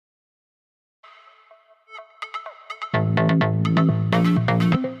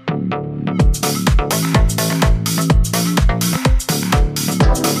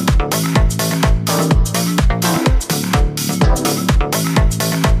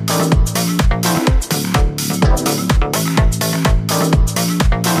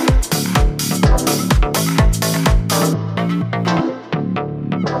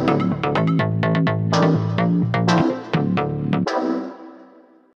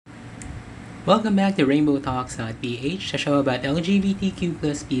Welcome back to Rainbow Talks PH, a show about LGBTQ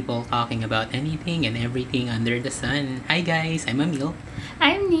plus people talking about anything and everything under the sun. Hi guys, I'm Emil.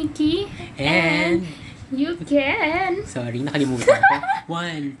 I'm Nikki. And you can sorry, nakalimutan ko.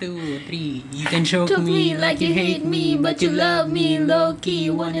 1, 2, 3. You can choke choke me like you hate me, but you love me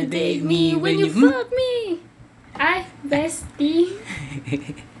low-key. Wanna date me when you fuck me. Ay, bestie.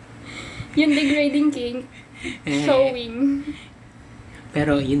 Yung degrading king showing.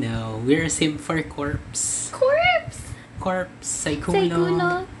 Pero you know, we're a simp for corpse. Corpse,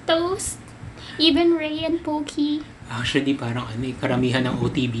 Saikuno, Toast, even Ray and Pokey. Actually, parang karamihan ng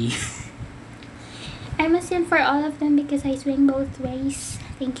OTB. I'm a simp for all of them because I swing both ways.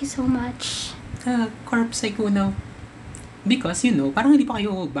 Thank you so much. Corpse Saikuno. Because, you know, parang hindi pa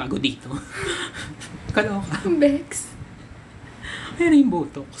kayo bago dito. Kaloka. Bex. Pero yung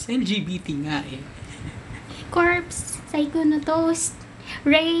Botox, LGBT nga eh. Corpse, Saikuno, Toast,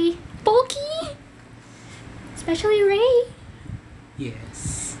 Ray, Pokey. Especially Ray.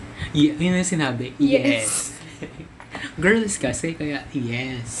 Yes. Yeah, yun ang sinabi. Yes. Girls kasi, kaya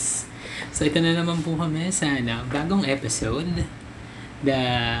yes. So, ito na naman po kami sa bagong episode.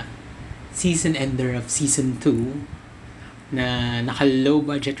 The season ender of season 2 na naka-low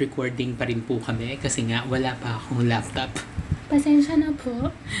budget recording pa rin po kami kasi nga wala pa akong laptop. Pasensya na po.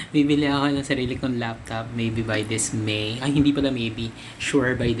 Bibili ako ng sarili kong laptop maybe by this May. Ay, hindi pala maybe.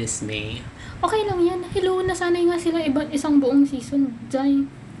 Sure by this May. Okay lang yan. Hello, nasanay nga sila isang buong season. Dahil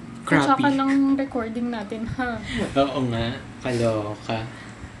Crappy. saka ng recording natin, ha? Oo nga. Kaloka.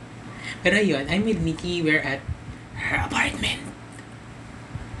 Pero yun, I'm with Nikki. We're at her apartment.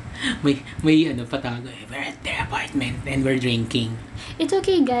 May patago eh. We're at their apartment and we're drinking. It's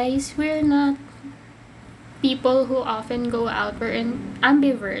okay, guys. We're not people who often go out. We're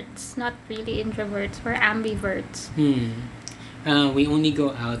ambiverts. Not really introverts. We're ambiverts. We only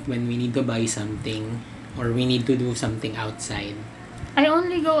go out when we need to buy something or we need to do something outside. I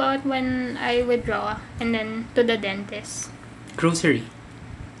only go out when I withdraw and then to the dentist. Grocery.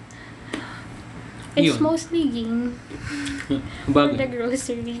 It's Yun. mostly ging for Bago. the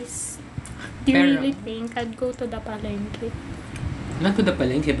groceries. Do you Pero- really think I'd go to the palengke? Not to the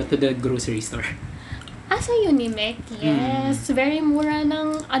palengke but to the grocery store. Sa Unimek, yes. Very mura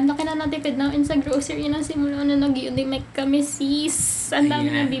ng... Ang laki na natipid namin sa grocery na simula na nag-Unimek kami, sis. Ang dami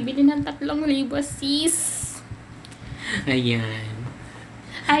Ayan. na bibili ng 3,000, sis. Ayan.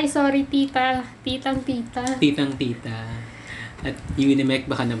 Ay, sorry, tita. Titang-tita. Titang-tita. At Unimek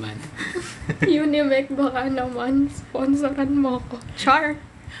baka naman. Unimek, baka naman. Sponsoran mo ko. Char.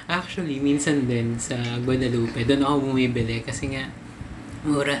 Actually, minsan din sa Guadalupe, doon ako bumibili kasi nga,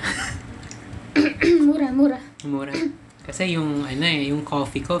 mura. Mura. Mura. Kasi yung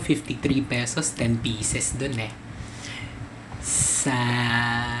coffee ko, 53 pesos, 10 pieces doon eh. Sa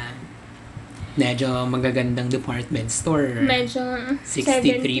medyo magagandang department store. Medyo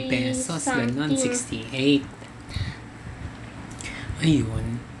 63 pesos, ganun, 68.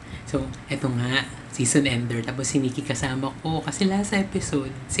 Ayun. So, eto nga, season ender. Tapos si Nikki kasama ko. Kasi last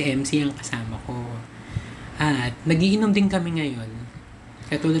episode, si MC ang kasama ko. At nagiinom din kami ngayon.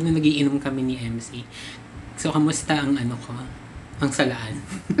 Katulad na nagiinom kami ni MC. So, kamusta ang ang salaan?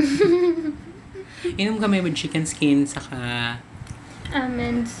 Inom kami with chicken skin, saka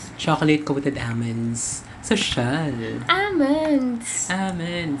Almonds. chocolate-coated almonds. Social. Almonds.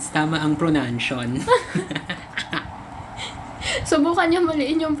 Almonds. Tama ang pronunciation. Subukan niyo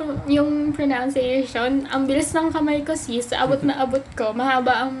maliin yung pronunciation. Ang bilis ng kamay ko, sis. Abot na abot ko.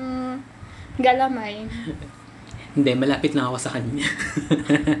 Mahaba ang galamay. Hindi, malapit lang ako sa kanya.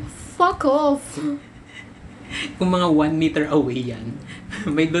 Fuck off. Kung mga 1 meter away yan,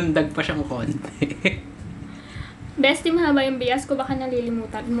 may dundag pa siyang konti. Bestie, mahaba yung bias ko. Baka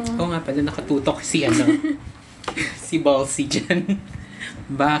nalilimutan mo. Oo nga pala, nakatutok si si Balsi dyan.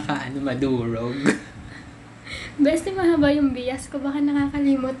 Baka madurog. Bestie, mahaba yung bias ko. Baka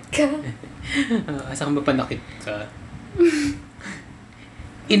nakakalimot ka. Asa ka mapanakit ka?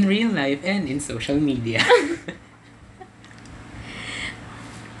 In real life and in social media.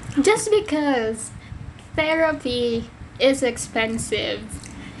 Just because therapy is expensive,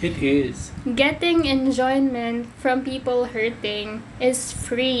 It is. getting enjoyment from people hurting is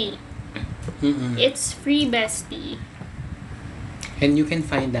free. Mm-mm. It's free, bestie. And you can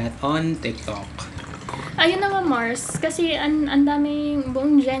find that on TikTok. Ayun naman, Mars. Kasi ang daming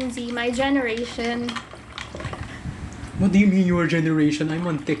buong Gen Z, my generation. What do you mean your generation? I'm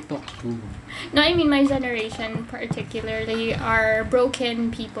on TikTok too. No, I mean my generation particularly are broken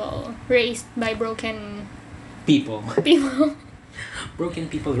people raised by broken People. people. Broken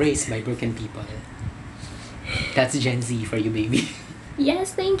people raised by broken people. That's Gen Z for you, baby.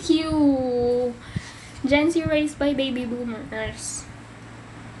 Yes, thank you. Gen Z raised by baby boomers.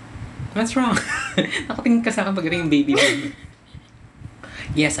 What's wrong? Nakatingin ka sa akin pag yung baby boomer.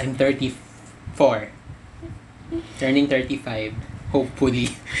 Yes, I'm 34. Turning 35.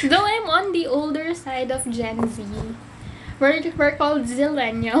 Hopefully. Though I'm on the older side of Gen Z. We're called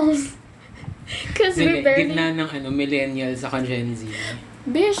Zillennials. Because we barely... Gitna ng millennials sa Gen Z.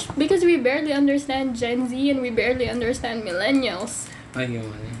 Bish, because we barely understand Gen Z and we barely understand millennials.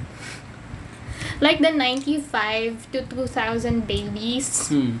 Ayun. Like the 95 to 2000 babies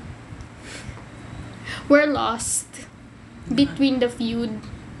were lost between the feud.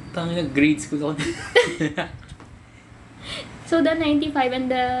 Tangina, grade school ako. So the 95 and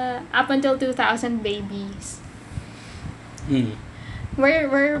the up until 2000 babies were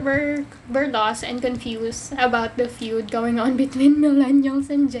lost and confused about the feud going on between millennials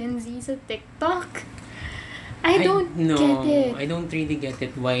and Gen Z sa TikTok. I don't get it. I don't really get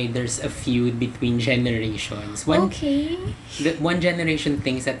it why there's a feud between generations. One generation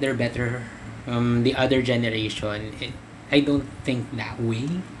thinks that they're better the other generation. I don't think that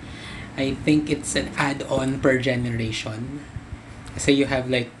way. I think it's an add-on per generation. So you have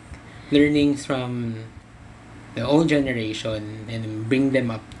like learnings from the old generation and bring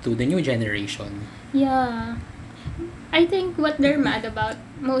them up to the new generation. Yeah. I think what they're mad about,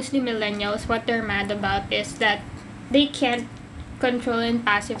 mostly millennials, what they're mad about is that they can't control and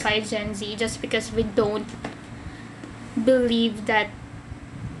pacify Gen Z just because we don't believe that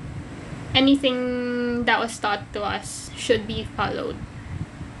anything that was taught to us should be followed.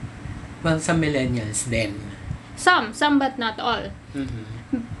 Well, some millennials then. Some but not all.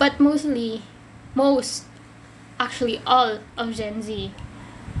 Mm-hmm. But actually all of Gen Z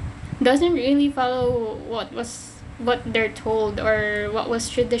doesn't really follow what they're told or what was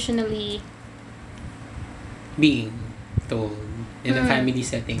traditionally being told in a family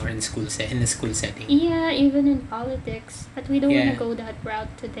setting or in the school setting. Yeah, even in politics. But we don't want to go that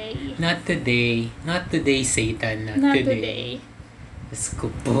route today. Not today, Satan. Not today. Diyos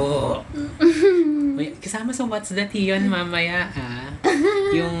ko po. Kasama sa What's That yun mamaya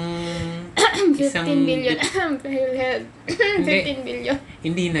yung 15 billion. 15 billion.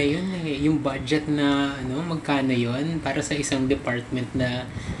 Hindi na yun. Yung budget na magkano yun para sa isang department na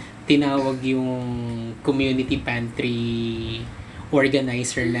tinawag yung community pantry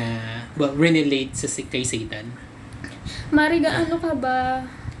organizer na relate kay Satan. Mari, gaano ka ba?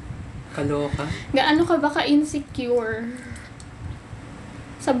 Kaloka? Gaano ka ba ka-insecure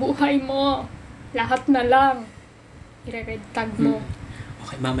sa buhay mo? Lahat na lang i-red tag mo.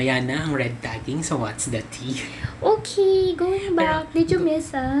 Okay, mamaya na ang red tagging sa What's That Tea. Okay, going back. Did you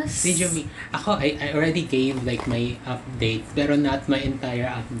miss us? Ako, I already gave like my update, pero not my entire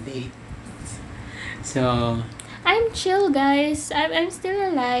update. So, I'm chill, guys. I'm still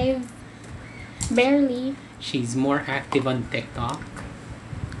alive. Barely. She's more active on TikTok.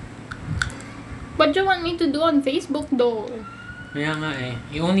 What do you want me to do on Facebook, though? Kaya nga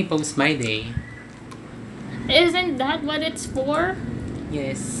you only post my day. Isn't that what it's for?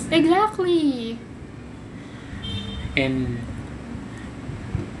 Yes. Exactly. And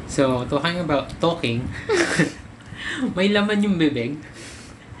so, talking, may laman yung bibig.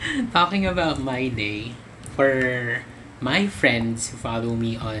 Talking about my day, for my friends who follow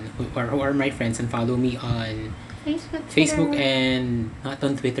me on, or who are my friends and follow me on Facebook and not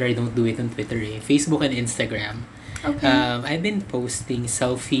on Twitter. I don't do it on Twitter. Facebook and Instagram. Okay. I've been posting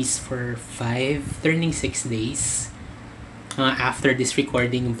selfies for turning 6 days. After this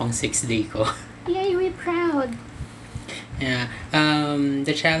recording, yung pang 6th day ko. Yay, we're proud. Yeah.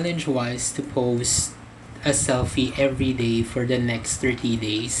 The challenge was to post a selfie every day for the next 30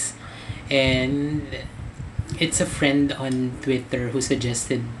 days. And it's a friend on Twitter who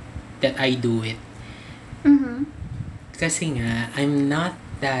suggested that I do it. Mm-hmm. Kasi nga, I'm not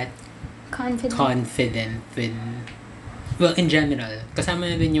that confident with, well, in general. Kasama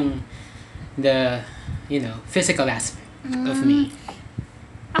na din yung the, physical aspect of me.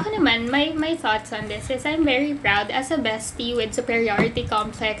 Ako naman, my thoughts on this is I'm very proud as a bestie with superiority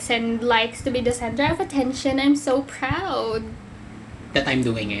complex and likes to be the center of attention. I'm so proud that I'm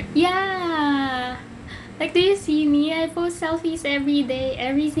doing it. Yeah. Like, do you see me? I post selfies every day,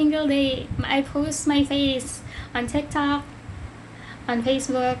 every single day. I post my face on TikTok, on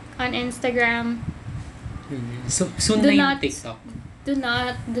Facebook, on Instagram. So, soon na yung TikTok. Do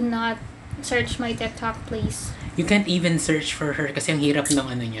not search my TikTok, please. You can't even search for her kasi ang hirap ng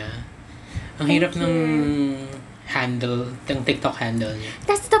niya. Ang hirap ng handle, ng TikTok handle niya.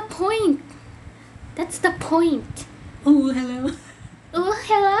 That's the point. Oh, hello. Oh,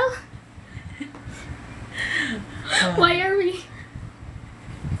 hello. Why are we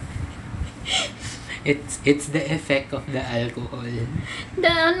It's the effect of the alcohol.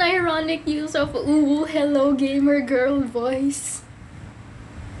 The unironic use of ooh, hello gamer girl voice.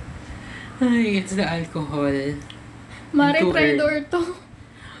 Ay, it's the alcohol. Mare Too traitor early. to.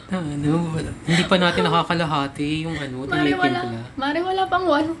 Hindi pa natin nakakalahati yung Mare tinitimpla. wala pang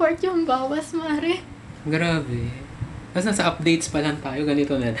 1/4 yung bawas, Mare. Grabe. Tapos nasa updates pa lang tayo,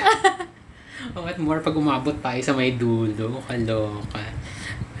 ganito na. O at more pag umabot tayo sa may dulo, kaloka.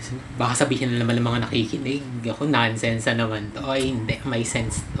 Baka sabihin na naman ng mga nakikinig, ako nonsense na naman to. Ay, hindi, may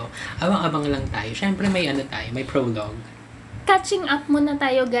sense to. Abang-abang lang tayo. Syempre may may prologue. Catching up muna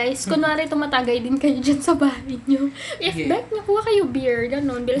tayo, guys. Kunwari tumatagay din kayo dyan sa bahay nyo. If bet nyo, kuha kayo beer,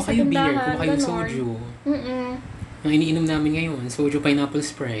 ganun. Bilis sa Kuha kayo beer, tindahan, kuha kayo ganun. soju. Mm-mm. Ang iniinom namin ngayon, soju pineapple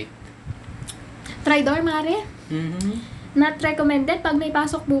Sprite. Tridor, Mare. Not recommended pag may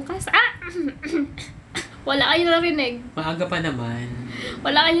pasok bukas. Wala kayo narinig. Maaga pa naman.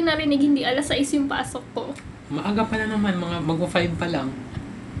 Wala kayo narinig, hindi 6:00 yung pasok ko. Maaga pa na naman, mga mag-5 pa lang.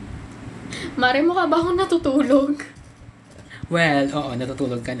 Mare, mukha ba akong natutulog? Well, oo,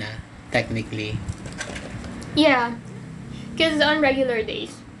 natutulog ka na. Technically. Yeah. Because on regular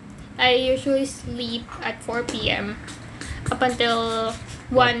days, I usually sleep at 4 p.m. up until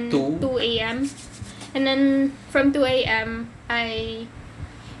 1, 2 a.m. And then from 2 a.m., I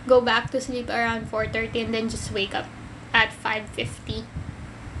go back to sleep around 4:30 and then just wake up at 5:50.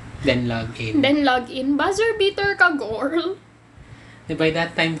 Then log in. Then log in. Buzzer beater ka, girl. By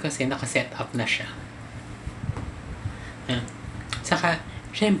that time kasi, nakaset up na siya. Saka,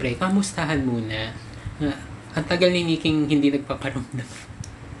 syempre, kamustahan muna. Ang tagal ni Niking hindi nagpaparamdam.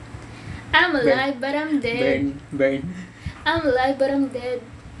 I'm alive, but I'm dead. Burn. I'm alive, but I'm dead.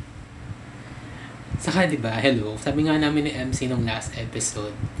 Saka, di ba, hello, sabi nga namin ni MC nung last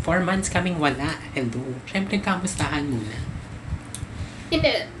episode, 4 months kaming wala. Hello. Syempre, kamustahan muna.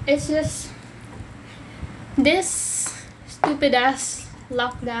 Hindi. It's just, this stupid-ass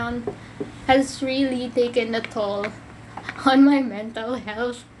lockdown has really taken a toll on my mental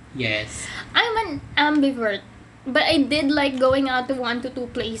health. Yes. I'm an ambivert, but I did like going out to 1 to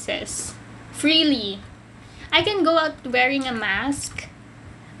 2 places freely. I can go out wearing a mask,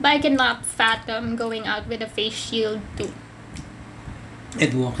 but I cannot fathom going out with a face shield too.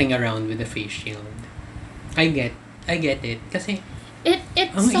 And walking around with a face shield. I get it. Kasi, It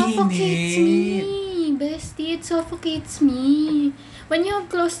ang suffocates init. me, bestie. It suffocates me. When you have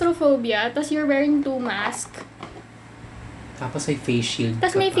claustrophobia, tas you're wearing 2 masks, Tapos may face shield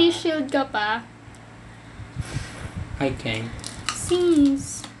tas ka may pa. face shield ka pa, I can't.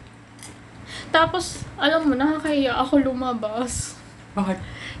 sis. Tapos, alam mo, nakakahiya ako lumabas. Bakit?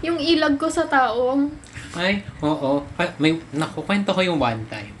 Yung ilag ko sa tao, Ay, oo. Nakukwento ko yung one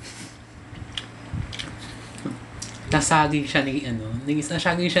time. Nasagi siya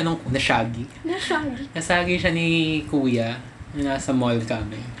Nasagi siya ni kuya na nasa mall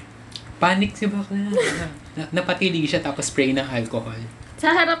kami. Panic si bakla. Napatili siya tapos spray ng alcohol.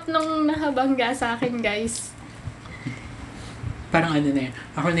 sa harap nung nakabangga sa akin, guys. Parang ano na yun.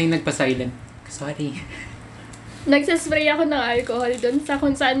 Ako na yung nagpa-silent. Sorry. Nagsaspray ako ng alcohol dun sa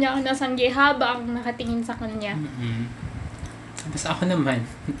kung saan niya ako nasanggi habang nakatingin sa kanya. Tapos ako naman.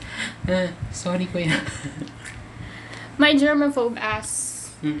 Sorry kuya. My germaphobe ass.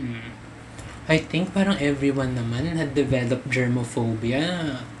 I think parang everyone naman had developed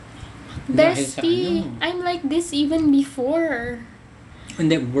germophobia. Dahil sa Bestie, I'm like this even before.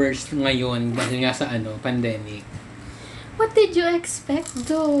 Hindi, worst ngayon dahil nga sa pandemic. What did you expect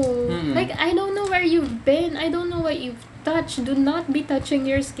though? Like, I don't know where you've been. I don't know what you've touched. Do not be touching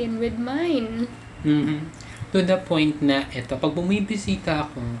your skin with mine. To the point na ito, pag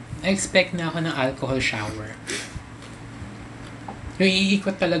bumibisita ako, expect na ako ng alcohol shower. Yung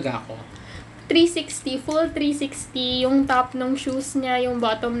iikot talaga ako. 360, full 360, yung top ng shoes niya, yung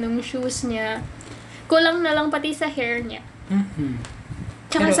bottom ng shoes niya. Kulang na lang pati sa hair niya.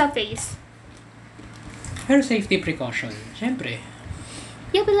 Tsaka Pero- sa face. Pero safety precaution, syempre.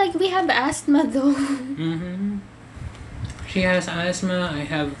 Yeah, but like, we have asthma though. She has asthma, I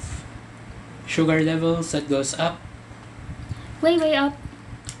have sugar levels that goes up Way up.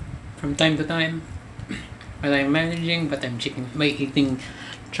 from time to time. But I'm managing, but I'm by eating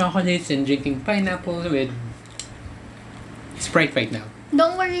chocolates and drinking pineapple with Sprite right now.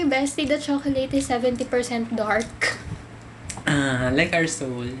 Don't worry, bestie, the chocolate is 70% dark. Like our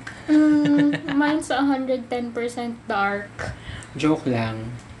soul. Mine's 110% dark. Joke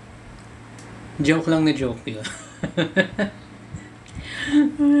lang. Joke lang na joke yun.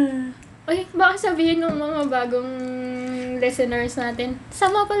 Uy, baka sabihin ng mga bagong listeners natin,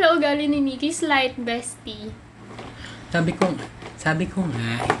 sama pala ugali ni Nikki, slight bestie. Sabi ko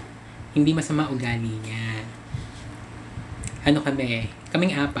nga, Hindi masama ugali niya.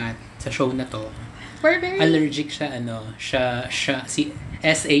 Kaming apat sa show na to. We're very... Allergic siya, si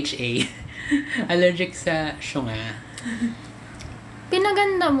SHA. Allergic sa syunga.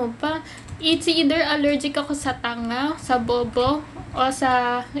 Pinaganda mo pa. It's either allergic ako sa tanga, sa bobo, o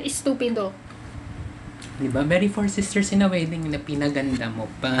sa estupido. Diba? Very Four Sisters in a Wedding na pinaganda mo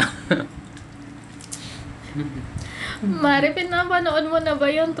pa. Mari, pinapanood mo na ba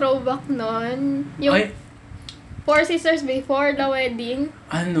yung throwback nun? Yung Ay, Four Sisters Before the Wedding?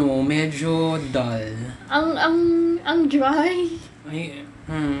 Medyo dull. Ang dry. Ay,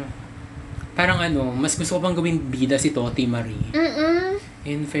 parang mas gusto ko pang gawin bida si Toti Marie.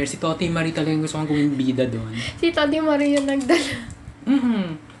 In fair, si Toti Marie talagang gusto kong gawin bida doon. Si Toti Marie yung nagdala.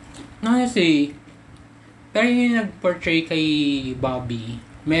 Honestly, pero yung nag-portray kay Bobby,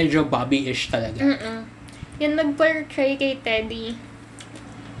 medyo Bobby-ish talaga. Yung nag-portray kay Teddy.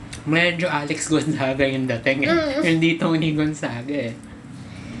 Medyo Alex Gonzaga yung dating Hindi Tony Gonzaga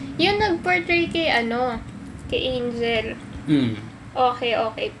Yung nag-portray kay kay Angel.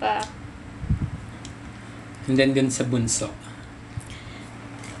 Okay pa. And then sa bunso.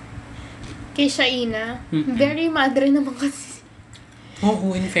 Kay Shaina. Very madre naman kasi.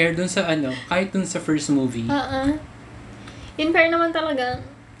 Oo, in fair, dun sa kahit dun sa first movie. In fair naman talaga.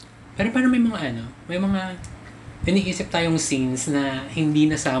 Pero parang may mga iniisip tayong scenes na hindi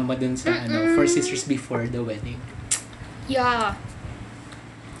nasama dun sa Four Sisters Before the Wedding. Yeah.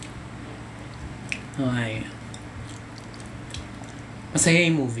 Okay. Masaya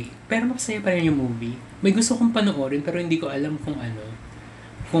yung movie. Pero masaya pa rin yung movie. May gusto kong panoorin pero hindi ko alam kung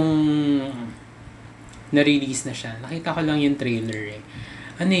kung na-release na siya. Nakita ko lang yung trailer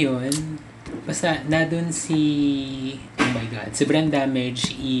Ano yun? Basta, na dun si Brand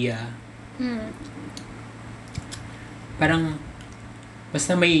Damage, Iya. Parang,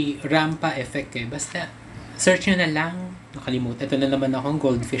 basta may rampa effect Basta, search nyo na lang. Nakalimutan. Ito na naman akong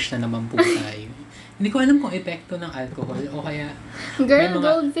goldfish na naman po tayo. Hindi ko alam kung epekto ng alcohol o kaya... Girl,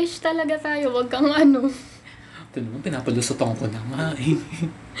 goldfish talaga tayo. Wag kang Ito naman, pinapalusotan ko na nga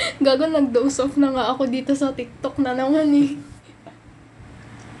Gago, nag-dose off na nga ako dito sa TikTok na naman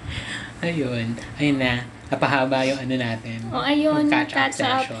Ayun na. Napahaba yung natin. Ayun. Catch up.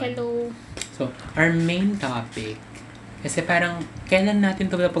 Session. Hello. So, our main topic, kasi parang, kailan natin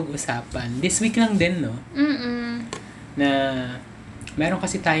ito pag-usapan? This week lang din, no? Na, meron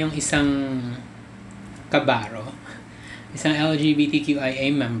kasi tayong isang kabaro, isang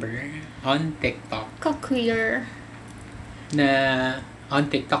LGBTQIA member on TikTok. Ka-queer. Na, on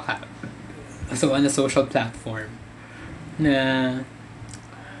TikTok So, on a social platform. Na,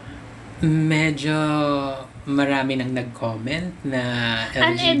 medyo marami nang nag-comment na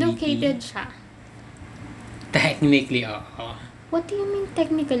LGBT. Uneducated siya. Technically, oo. What do you mean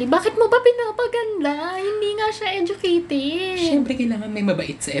technically? Bakit mo ba pinapaganda? Hindi nga siya educated. Siyempre, kailangan may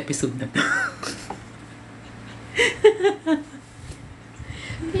mabait sa episode na to.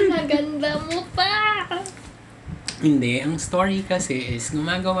 Pinaganda mo pa! Hindi. Ang story kasi is,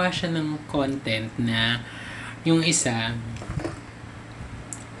 gumagawa siya ng content na yung isa,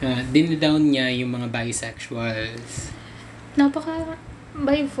 din-down niya yung mga bisexuals.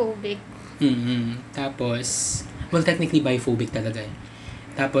 Napaka-biphobic. Tapos, well, technically biphobic talaga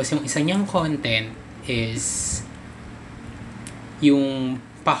Tapos, yung isa niyang content is yung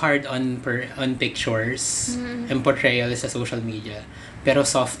pa-hard on pictures and portrayal sa social media. Pero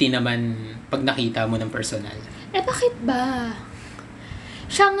softy naman pag nakita mo ng personal. Bakit ba?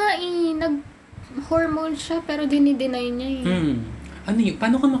 Siya nga nag-hormone siya pero dinideny niya Ano yun?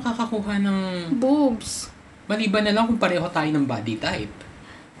 Paano ka makakakuha ng boobs? Maliban na lang kung pareho tayo ng body type.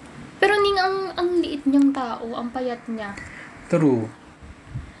 Pero ang liit niyang tao, ang payat niya. True.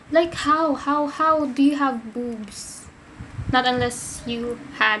 Like how do you have boobs? Not unless you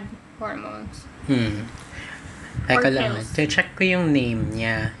had hormones. Teka lang. Check ko yung name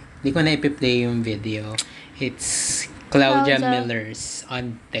niya. Hindi ko na ipi-play yung video. It's Claudia Millers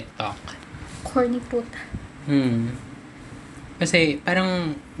on TikTok. Corny puta. Kasi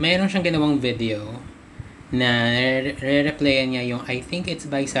parang mayroon siyang ginawang video na re-replyan niya yung I think it's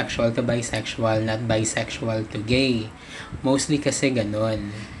bisexual to bisexual, not bisexual to gay. Mostly kasi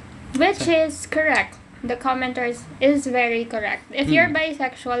ganon. Which is correct. The commenter is very correct. If you're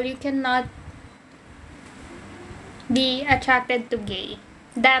bisexual, you cannot be attracted to gay.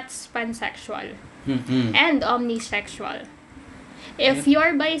 That's pansexual. And omnisexual. If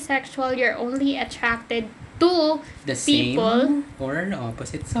you're bisexual, you're only attracted to the people same or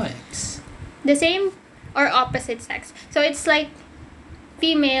opposite sex. The same or opposite sex. So it's like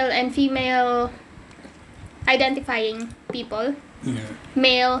female and female identifying people Yeah.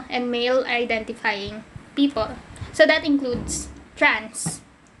 male and male identifying people. So that includes trans.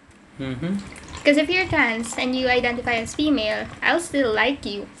 Mm-hmm. Because if you're trans and you identify as female, I'll still like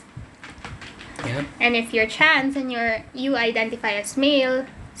you. Yeah. And if you're trans and you identify as male,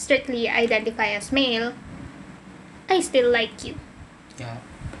 strictly identify as male, I still like you. Yeah.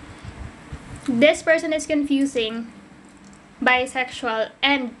 This person is confusing bisexual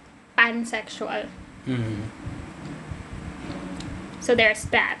and pansexual. Mm-hmm. So there's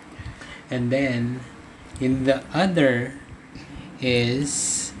that. And then, in the other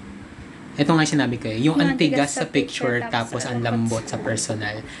is, ito nga sinabi ko yung antigas sa picture tapos ang lambot sa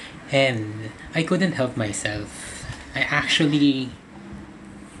personal. And I couldn't help myself. I actually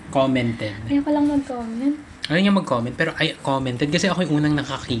commented. Ayaw ka lang mag-comment. Ayaw niya mag-comment, pero I commented kasi ako yung unang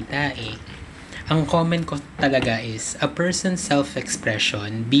nakakita eh. Ang comment ko talaga is, a person's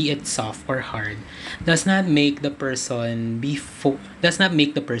self-expression, be it soft or hard, does not make the person before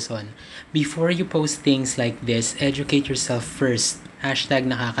you post things like this, educate yourself first.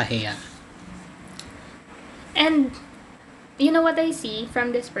 #nakakahiya. And you know what I see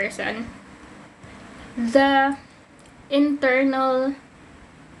from this person? The internal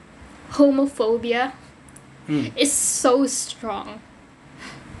homophobia is so strong.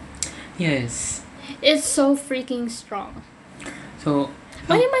 Yes. It's so freaking strong. So,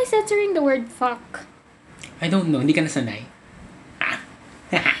 Why am I censoring the word fuck? I don't know, hindi ka nasanay.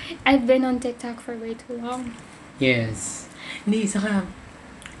 I've been on TikTok for way too long. Yes. Hindi, saka,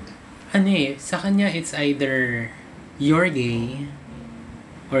 sa kanya it's either you're gay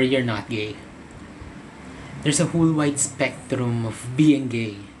or you're not gay. There's a whole wide spectrum of being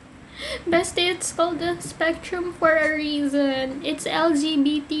gay. Bestie, it's called the spectrum for a reason. It's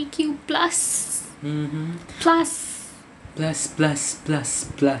LGBTQ+. Mm-hmm. Plus. Plus,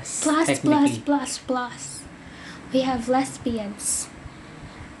 technically. Plus. We have lesbians.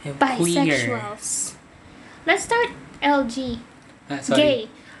 And Bisexuals. Let's start LG. Sorry. Gay.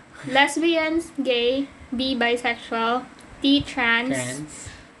 Lesbians, gay, B, bisexual, T, Trans.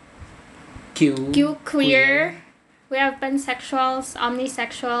 Q. queer. We have pansexuals,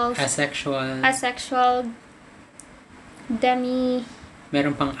 omnisexuals, Asexual. demi.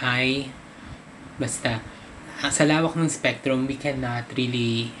 Meron pang I. Basta. Sa lawak ng spectrum, we cannot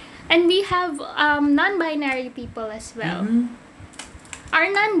really... And we have non-binary people as well. Mm-hmm.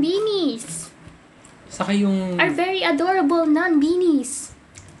 Our non-beanies. Saka yung... Our very adorable non-beanies.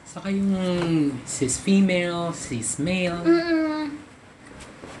 Saka yung cis-female, cis-male.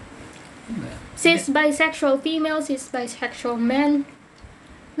 Diba? Cis-bisexual female, cis-bisexual men.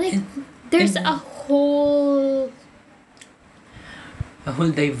 Like, there's a whole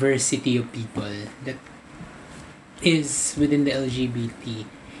diversity of people that is within the LGBT.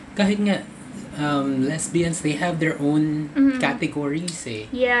 Kahit nga, lesbians, they have their own categories eh.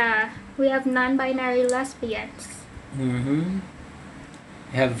 Yeah, we have non-binary lesbians. Mm-hmm.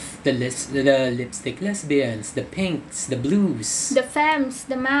 We have the lipstick lesbians, the pinks, the blues. The femmes,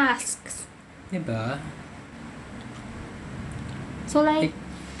 the masks. Diba? So like, I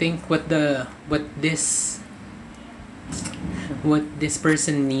think what this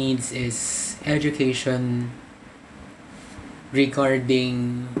person needs is education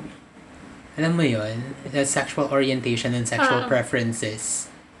regarding, alam mo yun, the sexual orientation and sexual preferences.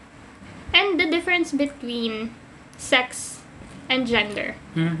 and the difference between sex and gender.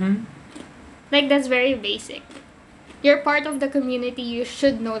 Mm-hmm. Like, that's very basic. You're part of the community, you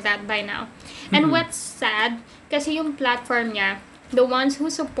should know that by now. And what's sad, kasi yung platform niya, the ones who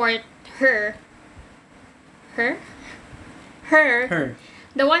support her, the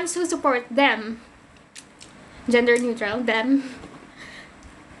ones who support them, gender neutral, them,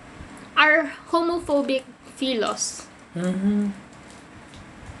 are homophobic philos. Mm-hmm.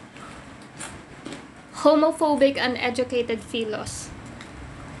 Homophobic, uneducated philos.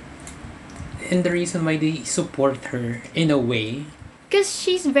 And the reason why they support her in a way, Because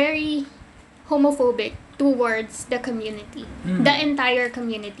she's very homophobic towards the community. The entire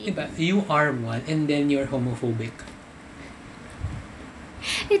community. diba, you are one and then you're homophobic.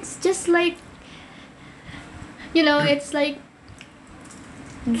 It's just like, it's like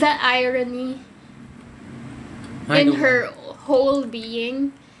the irony in her whole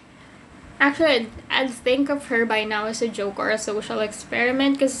being. Actually, I'd think of her by now as a joke or a social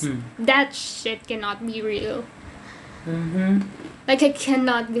experiment because that shit cannot be real. Mm-hmm. Like, I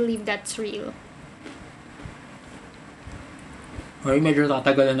cannot believe that's real. Or medyo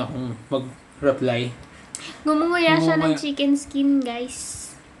tatagalan akong mag-reply. Gumuguya siya ng chicken skin,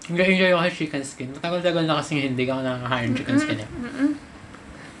 guys. Enjoy ako sa chicken skin. Matagal-tagal na kasi hindi ako nakakain chicken skin eh.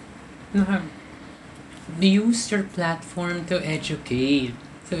 use your platform to educate.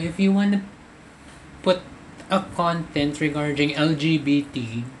 So if you wanna put a content regarding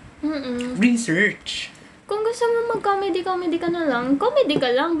LGBT, research. Kung gusto mo mag-comedy ka na lang, comedy ka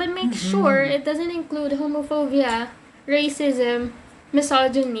lang, but make sure it doesn't include homophobia, racism,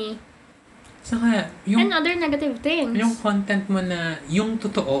 misogyny, Saka, and other negative things. yung content mo na, yung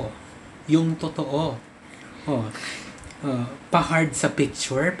totoo. Oh, pa-hard sa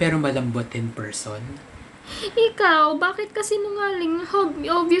picture, pero malambot in person. Ikaw, bakit kasi nungaling?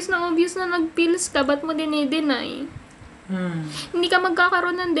 Obvious na nag-pills ka, ba't mo dinideny? Hindi ka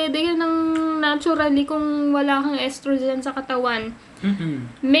magkakaroon ng dede ng naturally kung wala kang estrogen sa katawan.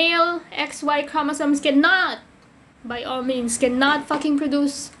 Male XY chromosomes by all means, cannot fucking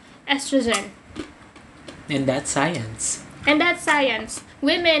produce estrogen. And that's science.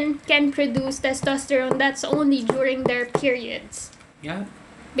 Women can produce testosterone, that's only during their periods. Yeah.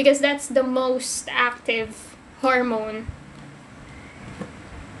 Because that's the most active hormone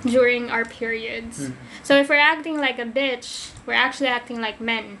during our periods. So if we're acting like a bitch, we're actually acting like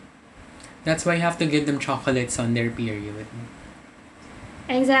men. That's why you have to give them chocolates on their period.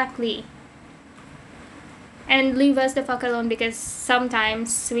 Exactly. And leave us the fuck alone because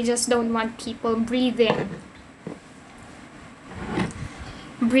sometimes we just don't want people breathing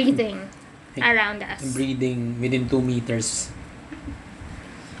around us. Breathing within 2 meters.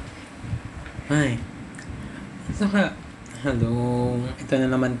 Ay. Saka, hello. Ito na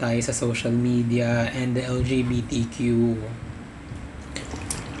naman tayo sa social media and the LGBTQ.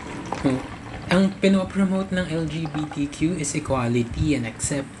 Ang pinopromote ng LGBTQ is equality and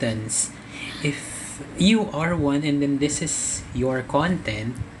acceptance. If you are one and then this is your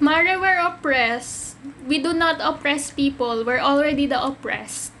content, Mare, we're oppressed. We do not oppress people. We're already the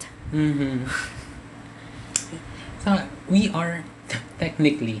oppressed. So,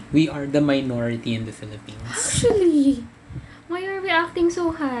 technically, we are the minority in the Philippines. Actually, why are we acting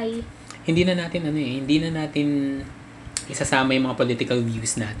so high? Hindi na natin isasama yung mga political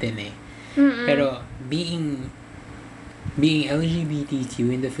views natin eh. Pero being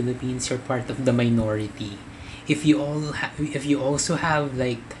LGBTQ in the Philippines, you're part of the minority. If you also have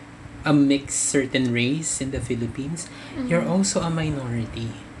like a mixed certain race in the Philippines, you're also a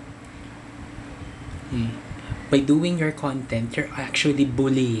minority. By doing your content, you're actually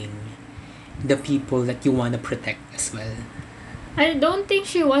bullying the people that you want to protect as well. I don't think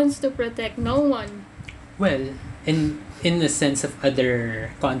she wants to protect no one. Well, in the sense of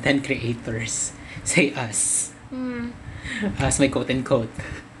other content creators, say us. As my quote and quote.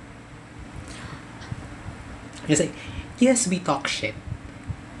 It's like, yes, we talk shit.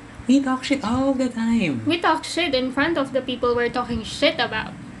 We talk shit all the time. We talk shit in front of the people we're talking shit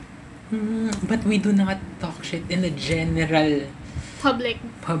about. But we do not talk shit in a general Public.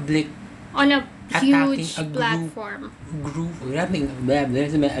 On a huge platform.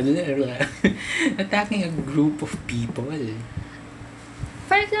 Attacking a group of people.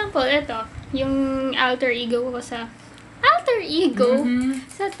 For example, ito, yung alter ego sa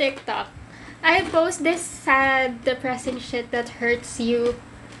TikTok. I post this sad, depressing shit that hurts you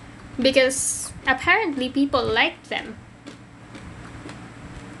because apparently people like them.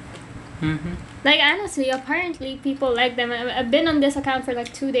 Like, honestly, apparently people like them. I've been on this account for like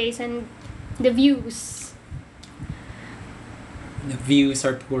 2 days and the views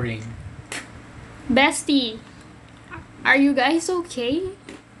are pouring. Bestie, are you guys okay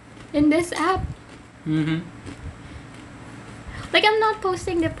in this app? Like, I'm not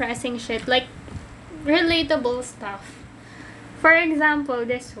posting depressing shit, like relatable stuff. For example,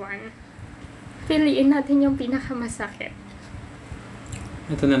 this one. Piliin natin yung pinakamasakit.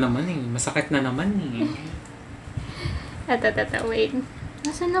 Ito na naman eh. Masakit na naman eh. Wait.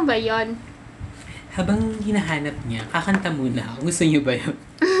 Nasaan na ba yon? Habang hinahanap niya, kakanta muna. Gusto niyo ba yun?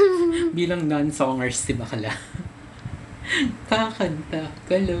 Bilang non-songers, si bakla. Kakanta.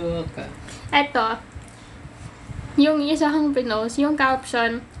 Kaloka. Eto. Yung isa kang pinost, yung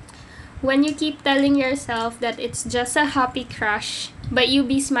caption, when you keep telling yourself that it's just a happy crush, but you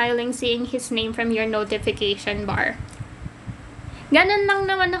be smiling seeing his name from your notification bar. Ganun lang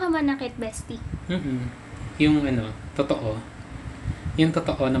naman nakamanakit, bestie. Yung totoo. Yung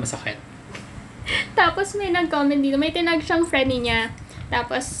totoo na masakit. Tapos may nag-comment dito, may tinag siyang friend niya.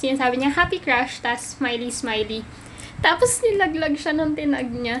 Tapos sinasabi niya, happy crush, tas smiley, smiley. Tapos nilaglag siya nung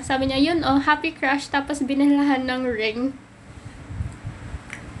tinag niya. Sabi niya, yun happy crush, tapos binalahan ng ring.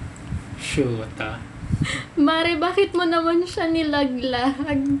 Shoot Mare, bakit mo naman siya nilaglag?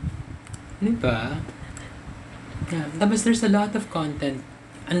 Diba? Yeah, tapos there's a lot of content.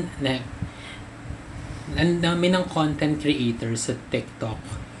 Ang dami ng content creators sa TikTok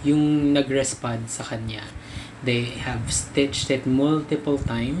yung nag-respond sa kanya, they have stitched it multiple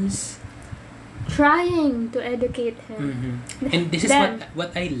times. Trying to educate him. And this is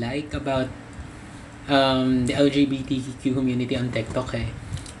what I like about the LGBTQ community on TikTok.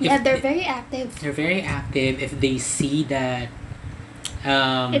 Yeah, they're very active. They're very active if they see that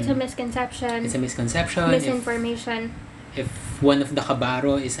it's a misconception. Misinformation. If one of the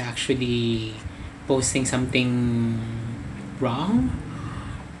kabaro is actually posting something wrong,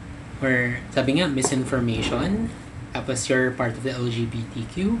 or sabi nga, misinformation, tapos you're part of the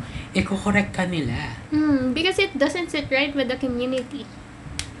LGBTQ, i-correct ka nila. Because it doesn't sit right with the community.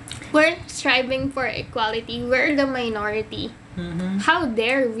 We're striving for equality. We're the minority. How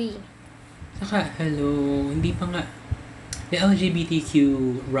dare we? Saka, hello, hindi pa nga. The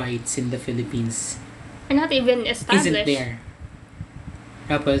LGBTQ rights in the Philippines are not even established. Isn't there.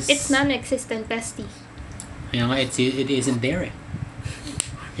 Tapos, it's non-existent, bestie. Kaya nga, it isn't there.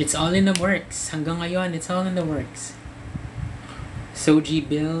 It's all in the works. Hanggang ngayon, it's all in the works. Soji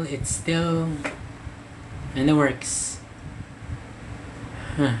bill, it's still in the works.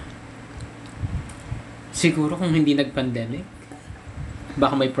 Siguro kung hindi nag-pandemic,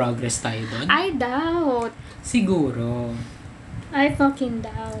 baka may progress tayo doon. I doubt. Siguro. I fucking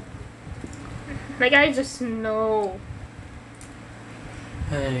doubt. Like, I just know.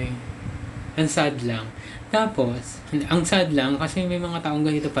 Ay, ang sad lang. Tapos, ang sad lang kasi may mga taong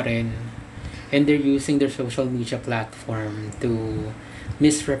ganito pa rin. And they're using their social media platform to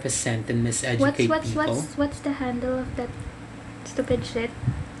misrepresent and miseducate people. What's the handle of that stupid shit?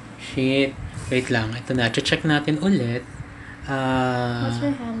 Shit. Wait lang. Ito na. Check natin ulit. What's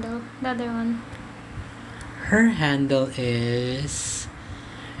her handle? The other one. Her handle is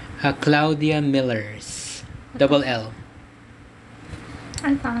Claudia Millers. Double L.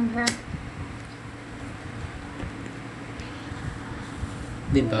 I found her.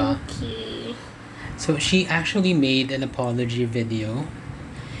 Diba? Okay. So she actually made an apology video,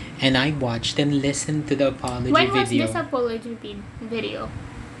 and I watched and listened to the apology video. When was this apology video?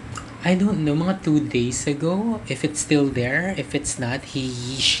 I don't know, mga 2 days ago. If it's still there, if it's not,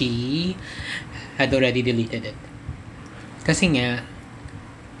 she had already deleted it. Kasi nga,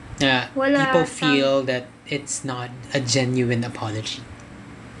 people feel that it's not a genuine apology.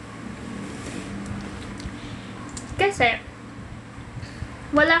 Kasi,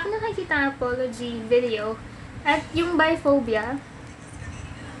 wala akong nakikita apology video. At yung biphobia,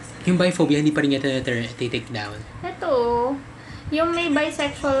 hindi pa rin niya take down. Ito, yung may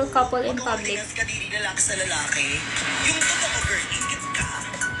bisexual couple in public. Kadiri lalaki sa lalaki. Yung totoo girl, ingit ka.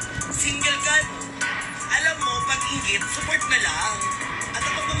 Single ka. Alam mo, pag ingit, support na lang. At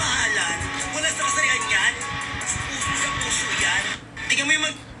ang pagmamahalan, wala sa kasarian yan. Puso sa puso yan. Tingnan mo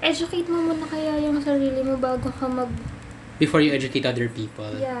yung educate mo muna kaya yung sarili mo bago ka before you educate other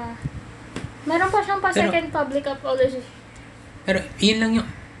people. Yeah. Meron pa siyang second public apology. Pero yun lang yung,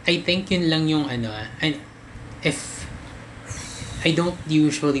 I think yun lang yung if I don't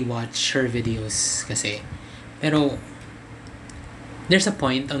usually watch her videos kasi, pero there's a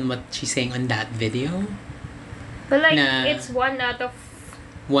point on what she's saying on that video. But like, it's 1 out of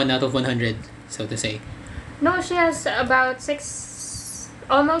 100, so to say. No, she has about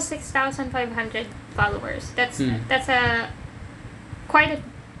almost 6,500 followers. That's a quite a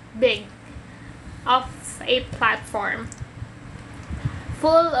big of a platform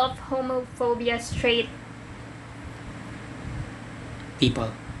full of homophobia straight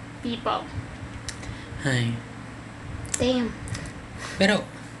people. Ay. Damn. Pero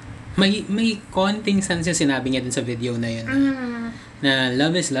may konting sense yung sinabi niya dun sa video na yun. Na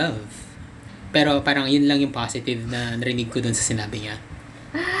love is love. Pero parang yun lang yung positive na narinig ko dun sa sinabi niya.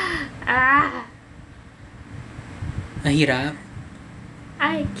 Nahirap.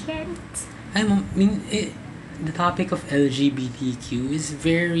 I can't. I mean, the topic of LGBTQ is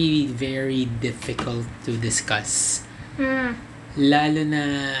very, very difficult to discuss. Lalo na,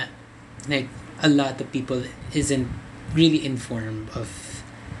 like, a lot of people isn't really informed of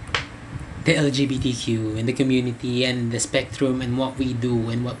the LGBTQ and the community and the spectrum and what we do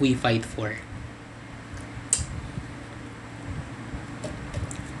and what we fight for.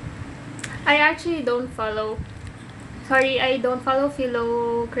 I actually don't follow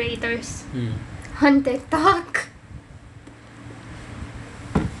philo creators on TikTok.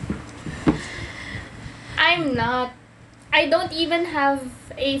 I don't even have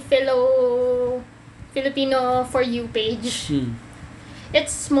a Filipino For You page.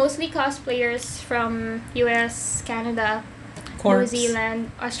 It's mostly cosplayers from US, Canada, New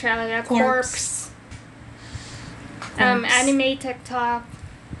Zealand, Australia, Corpse. Anime TikTok,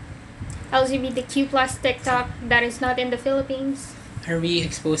 LGBTQ plus TikTok that is not in the Philippines. Are we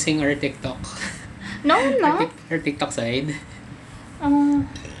exposing our TikTok? No, no. Our TikTok side?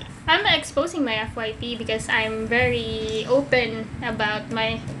 I'm exposing my FYP because I'm very open about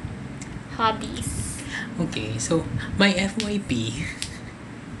my hobbies. Okay, so my FYP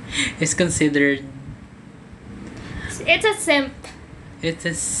is considered It's a simp. it's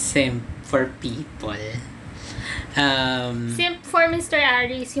a simp for people. Simp for Mr.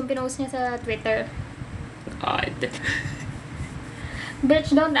 Aries, yung pinost niya sa Twitter. God.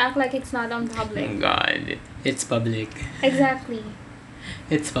 Bitch, don't act like it's not on public. God. It's public. Exactly.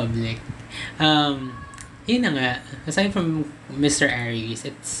 It's public. Yun na nga. Aside from Mr. Aries,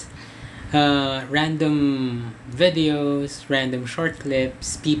 it's random videos, random short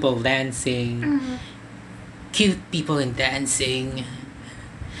clips, people dancing, cute people in dancing,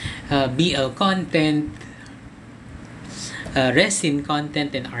 BL content, resin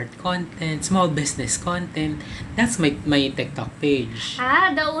content and art content, small business content. That's my TikTok page.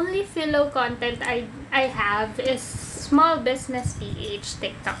 The only philo content I have is small business PH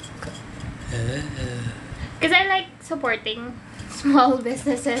TikTok. Because I like supporting small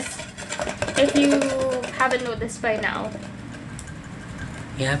businesses. If you haven't noticed by now.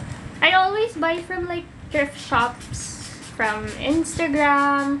 Yep. I always buy from like thrift shops, from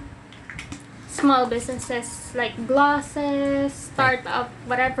Instagram, small businesses like glosses, startup,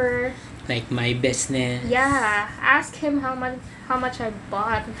 whatever. Like my business. Yeah, ask him how much I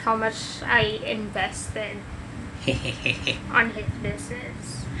bought, how much I invested on his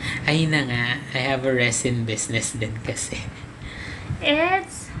business. Ayun na nga. I have a resin business din kasi.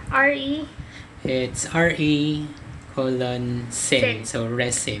 It's RE. It's RE colon sin. Sin. So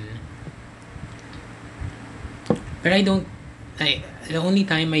resin. But the only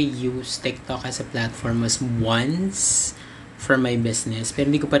time I use TikTok as a platform was once for my business. Pero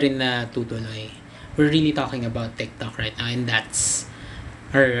hindi ko pa rin natutuloy. We're really talking about TikTok right now, and that's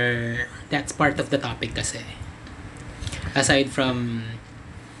part of the topic kasi. Aside from...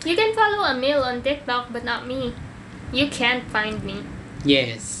 You can follow Emil on TikTok, but not me. You can't find me.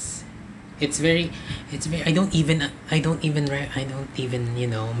 Yes. It's very I don't even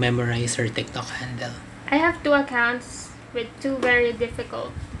memorize her TikTok handle. I have 2 accounts with 2 very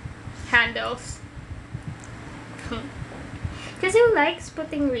difficult handles. Because who likes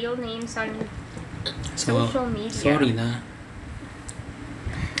putting real names on social media? Sorry na.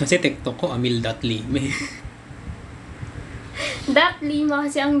 Kasi TikTok ko, amil.lime. Lima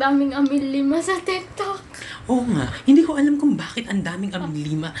kasi ang daming Amil Lima sa TikTok. Oo nga. Hindi ko alam kung bakit ang daming amil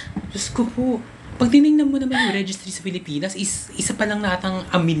lima. Diyos ko po. Pag tinignan mo naman yung registry sa Pilipinas, isa pa lang natang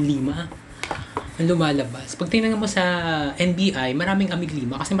amil lima ang lumalabas. Pag tinignan mo sa NBI, maraming amil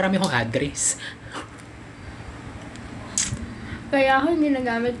lima kasi marami akong address. Kaya ako hindi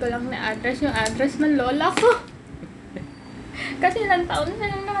nagamit ko lang na address, yung address ng lola ko. Kasi ilang taon na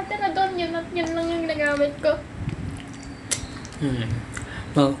lang nakatira doon, yun lang yung nagamit ko.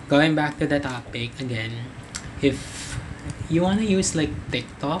 Well, going back to the topic again, if you wanna use like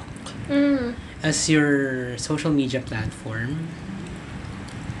TikTok as your social media platform,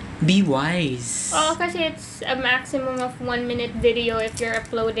 be wise. Oo, kasi it's a maximum of 1 minute video if you're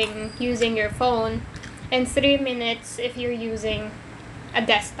uploading using your phone, and 3 minutes if you're using a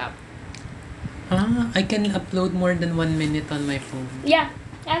desktop. I can upload more than 1 minute on my phone. Yeah,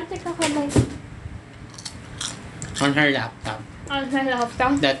 I'll take a photo On her laptop. on my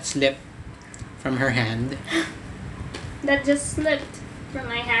laptop. That slipped from her hand. That just slipped from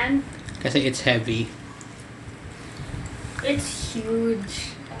my hand. Kasi it's heavy. It's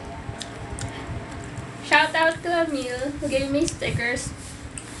huge. Shout out to Emil who gave me stickers.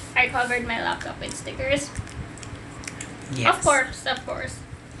 I covered my laptop with stickers. Yes. Of course.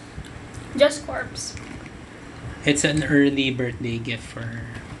 Just corpse. It's an early birthday gift for her.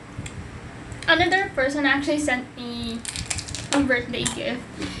 Another person actually sent me a birthday gift.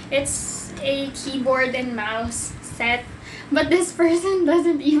 It's a keyboard and mouse set. But this person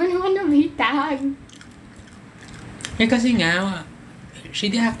doesn't even want to be tagged. Eh kasi nga, she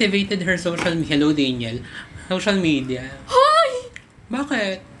deactivated her social media. Hello, Daniel. Social media. Hoy!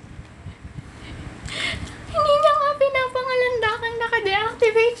 Bakit? Hindi niya nga pinapangalandakan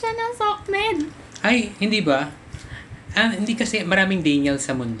naka-deactivate siya ng SOCMED. Ay, hindi ba? Hindi kasi maraming Daniel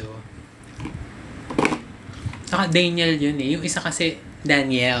sa mundo. Saka Daniel yun eh. Yung isa kasi,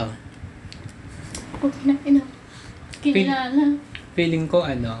 Daniel. Kilala. Feeling ko,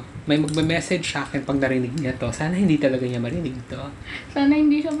 may magme-message sa akin pag narinig niya to. Sana hindi talaga niya marinig to. Sana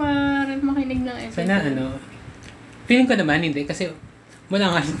hindi siya makinig ng episode. Sana feeling ko naman hindi kasi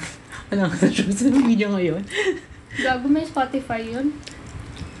wala nga sa social media ngayon. Gago, may Spotify yun.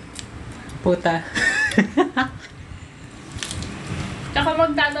 Puta. Saka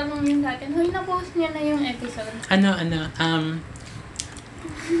magtatanong yun sa atin, hoy, na-post niya na yung episode.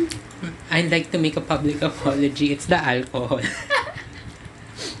 I'd like to make a public apology. It's the alcohol.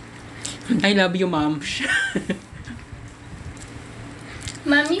 I love you, mom.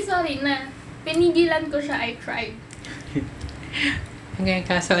 Mami, sorry na. Pinigilan ko siya, I tried. Hanggang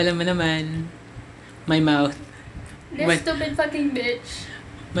kaso, alam mo naman, my mouth. This stupid fucking bitch.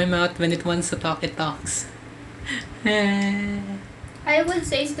 My mouth, when it wants to talk, it talks. I would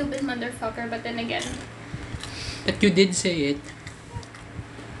say stupid motherfucker, but then again. But you did say it.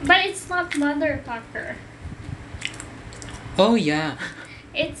 But it's not motherfucker. Oh, yeah.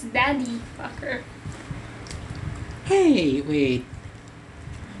 It's daddy fucker. Hey, wait.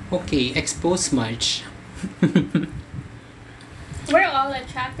 Okay, expose much. We're all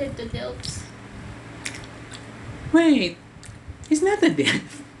attracted to dilfs. Wait. He's not a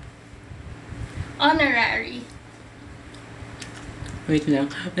div. Honorary. Wait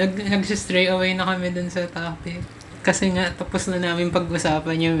lang. Nag-stray away na kami dun sa topic. Kasi nga, tapos na namin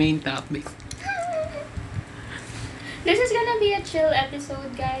pag-usapan yung main topic. This is gonna be a chill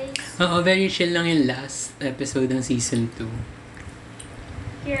episode, guys. Oo, very chill lang yung last episode ng season 2.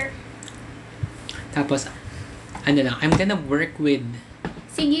 Here. Tapos, I'm gonna work with...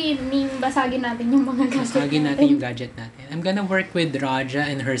 Sige, basagin natin yung mga gadget Basagin natin yung gadget natin. I'm gonna work with Raja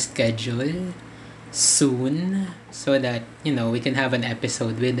and her schedule soon so that, we can have an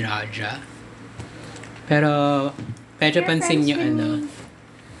episode with Raja. Pero, medyo pansin nyo,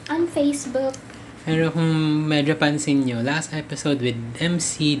 on Facebook. Pero kung medyo pansin nyo, last episode with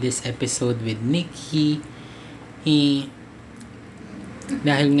MC, this episode with Nikki,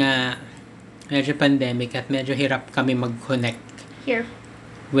 dahil nga medyo pandemic at medyo hirap kami mag-connect Here.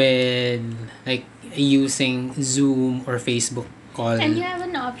 with like using Zoom or Facebook call. And you have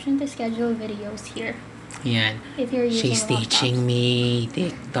an option to schedule videos here. Yan. If you're using She's teaching me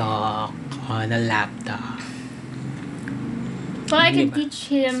TikTok on a laptop. Well, I can Diba? teach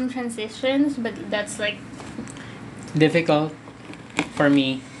him transitions, but that's like... Difficult for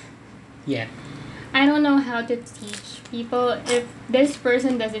me yet. I don't know how to teach people. If this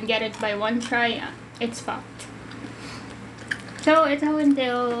person doesn't get it by one try, it's fucked. So, it's up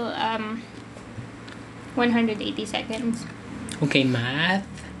until 180 seconds. Okay, math.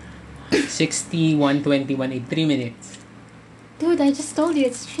 60, 120, 183 minutes. Dude, I just told you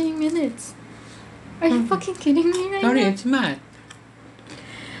it's 3 minutes. Are you fucking kidding me right Sorry, now? it's math.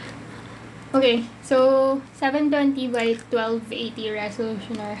 Okay, so 720 by 1280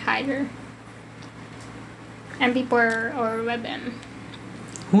 resolution or higher. MP4 or WebM.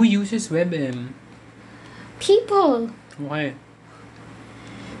 Who uses WebM? People! Okay.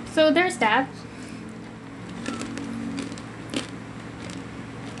 So there's that.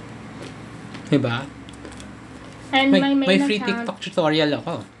 Diba? And my May main free account, TikTok tutorial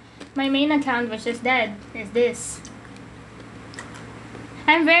ako. my main account, which is dead, is this.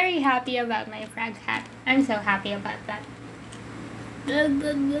 I'm very happy about my frag hat. I'm so happy about that. Blah,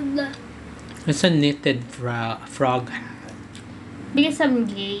 blah, blah, blah. It's a knitted frog hat. Because I'm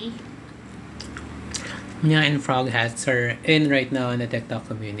gay. Yeah, and frog hats are in right now in the TikTok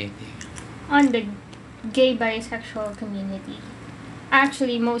community. On the gay bisexual community.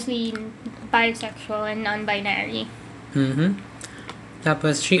 Actually, mostly bisexual and non-binary. Mm-hmm.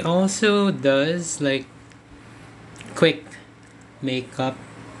 Tapos, she also does, like, quick makeup.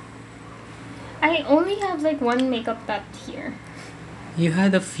 I only have like one makeup dot here. You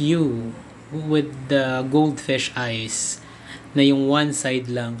had a few with the goldfish eyes na yung one side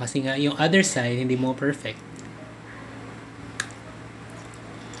lang kasi nga yung other side hindi mo perfect.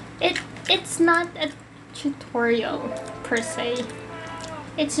 It's not a tutorial per se.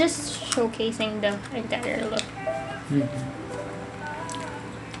 It's just showcasing the entire look. Mm-hmm.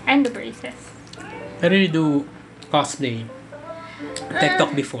 And the braces. Pero you do cosplay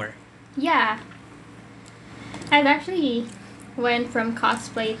TikTok before. Yeah. I've actually went from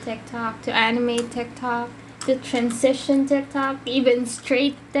cosplay TikTok to anime TikTok to transition TikTok, even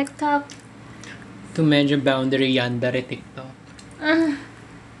straight TikTok. To medyo boundary yandere TikTok.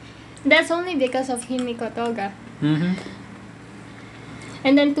 That's only because of Himiko Toga. Mm-hmm.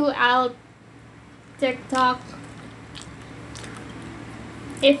 And then to alt TikTok.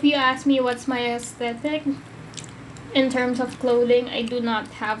 If you ask me what's my aesthetic in terms of clothing, I do not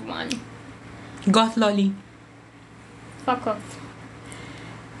have one. Goth lolly. Fuck off.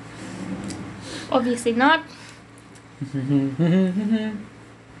 Obviously not.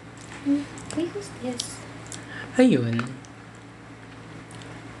 Wait, who's this? Ayun.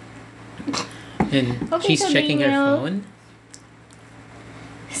 And Okay, she's so checking her Daniel- phone.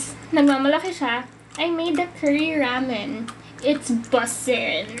 Nagmamalaki siya. I made the curry ramen. It's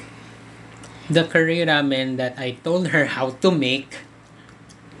bussin'. The curry ramen that I told her how to make.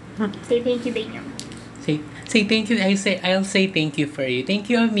 Say thank you, Daniel. Say thank you. I'll say thank you for you. Thank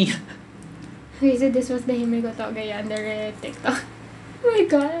you, Ami. Okay, so this was the Himiko Toga under TikTok. Oh my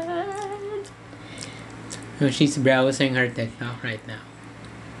god. So she's browsing her TikTok right now.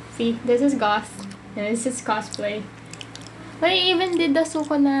 See, this is goth. And this is cosplay. But I even did the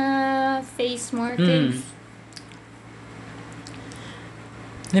Sukuna face markings.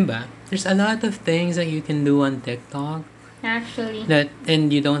 Diba? There's a lot of things that you can do on TikTok. Actually.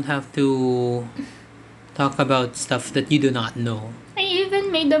 And you don't have to talk about stuff that you do not know. I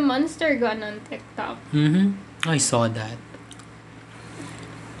even made the monster gun on TikTok. I saw that.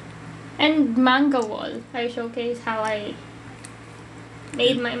 And manga wall. I showcase how I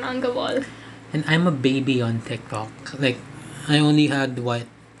made my manga wall. And I'm a baby on TikTok. Like, I only had 1,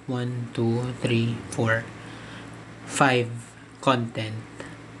 2, 3, 4, 5 content.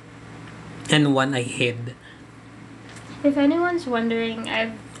 And one I hid. If anyone's wondering,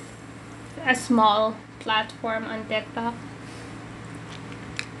 I've a small platform on TikTok.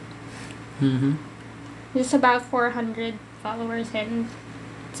 Just about 400 followers and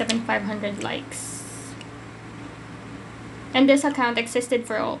 7,500 likes. And this account existed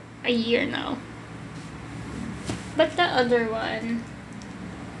for a year now. But the other one,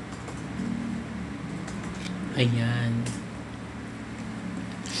 Ayan.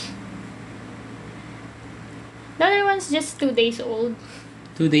 the other one's just 2 days old.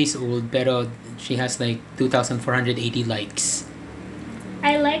 2 days old, pero she has like 2,480 likes.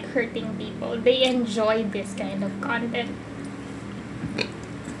 I like hurting people. They enjoy this kind of content.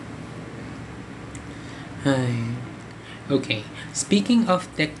 Ay. Okay. Speaking of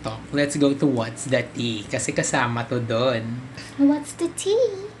TikTok, let's go to What's the Tea? Kasi kasama to doon. What's the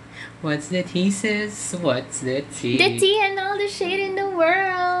tea? What's the tea, sis? What's the tea? The tea and all the shade in the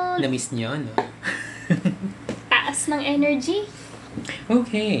world. Na-miss nyo, no? Taas ng energy.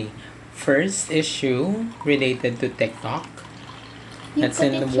 Okay. First issue related to TikTok. You That's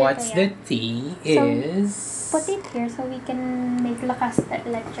put in it here, What's the kaya? Tea So, is... Put it here so we can make lakas the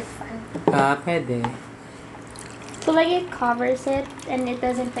electric fan. Pwede. So like it covers it and it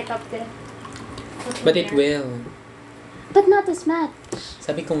doesn't pick up the... But it will. But not as much.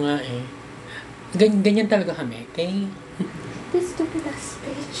 Sabi ko nga eh. Ganyan talaga kami, okay? This stupid ass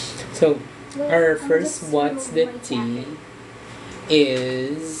bitch. So, our I'm first just What's the removing my Tea jacket.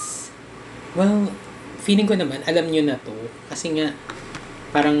 is... Well, feeling ko naman, alam nyo na to. Kasi nga,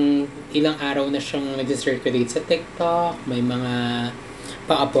 parang ilang araw na siyang nag-circulate sa TikTok. May mga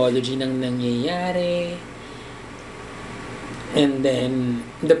pa-apology nang nangyayari. And then,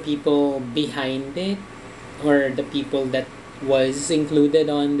 the people behind it, or the people that was included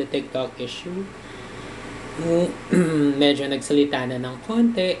on the TikTok issue, medyo nagsalita na ng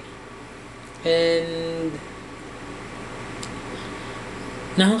konti. And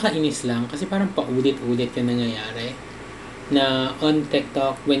nakakainis lang kasi parang paulit-ulit yung nangyayari na on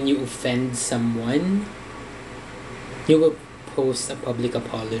TikTok, when you offend someone, you will post a public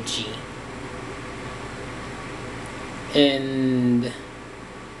apology. And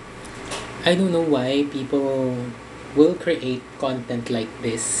I don't know why people will create content like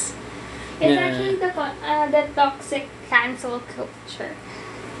this. It's na actually the toxic cancel culture.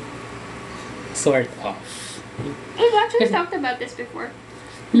 sort of. We've actually Kasi- talked about this before.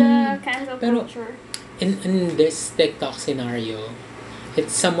 The cancel pero- culture. In this TikTok scenario,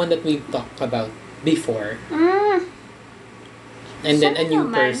 it's someone that we've talked about before. And then a Sana new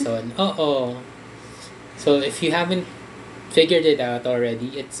naman. person. Oo. So if you haven't figured it out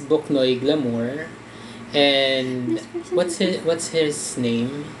already, it's Buknoy Glamour. And This person what's his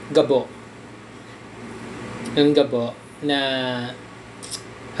name? Gabo. Yung Gabo na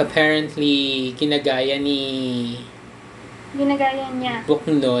apparently ginagaya ni Ginagaya niya.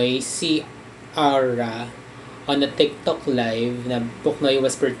 Buknoy si Aura on a TikTok live na Buknoy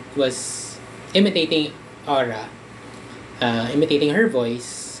was imitating Aura, imitating her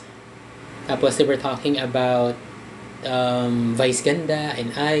voice. Tapos they were talking about Vice Ganda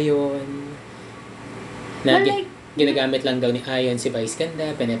and Ayon na But like, ginagamit lang daw ni Ayon si Vice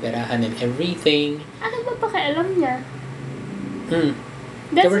Ganda, pinaperahan and everything. ano ba pakialam niya? Hmm.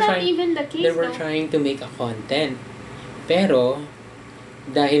 That's were not trying- even the case They were though. trying to make a content. Pero,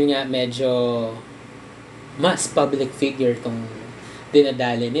 dahil nga medyo mas public figure tong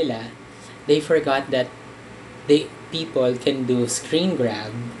dinadali nila, they forgot that people can do screen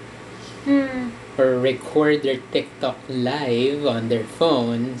grab or record their TikTok live on their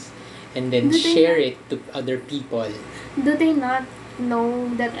phones and then Do they share not- it to other people. Do they not know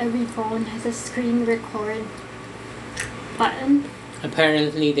that every phone has a screen record button.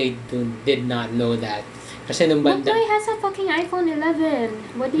 Apparently, they did not know that. Kasi nung banda... Buknoy has a fucking iPhone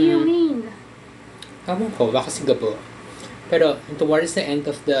 11. What do you mean? Tama ko, baka siga po. Pero, towards the end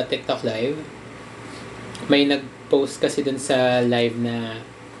of the TikTok live, may nag-post kasi dun sa live na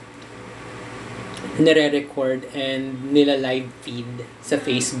nire-record and nila live feed sa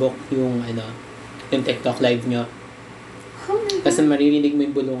Facebook yung TikTok live nyo. Oh my God. Kasi maririnig mo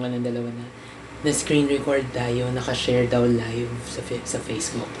yung bulungan ng dalawa na screen record tayo, naka-share daw live sa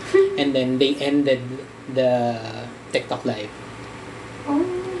Facebook. And then they ended the TikTok live. Oh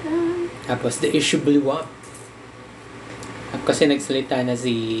my God. Tapos the issue blew up. Kasi nagsalita na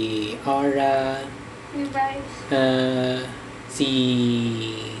si Aura, You guys. si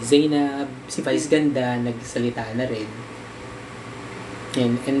Zainab, si Vice Ganda, nagsalita na rin.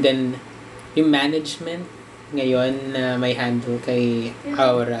 And then, yung management ngayon na may handle kay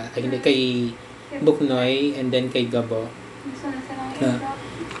Aura, ay hindi, kay Buknoy, and then kay Gabo. Gusto na silang Ah. i-drop.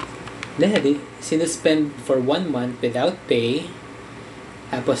 Dahil, sinuspend for 1 month without pay,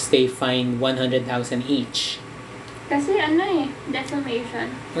 tapos they fined 100,000 each. Kasi defamation.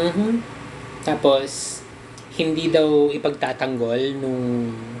 Tapos, hindi daw ipagtatanggol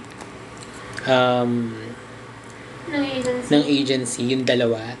nung Ng agency. agency, yung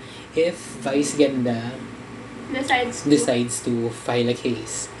dalawa, if Vice Ganda decides to file a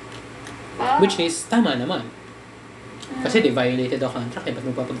case. Ah. Which is, tama naman. Kasi they violated the contract, ba't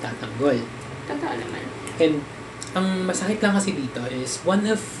mo pa pagtatanggol? Totoo naman. And, ang masakit lang kasi dito is, one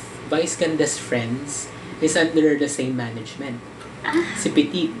of Vice Ganda's friends is under the same management. Si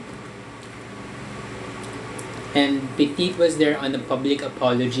Petit. And Petit was there on a public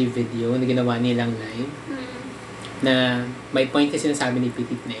apology video na ginawa nilang live. Na may point kasi sinasabi ni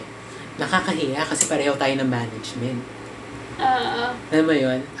Petit na nakakahiya kasi pareho tayo ng management. Alam mo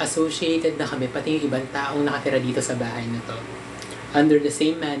yun? Associated na kami, pati yung ibang taong nakatira dito sa bahay na to. Under the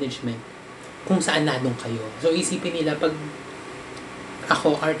same management, kung saan nanong kayo. So isipin nila, pag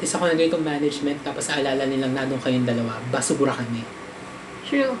artist ako na ganitong management, tapos aalala nilang nanong kayong dalawa, basura kami.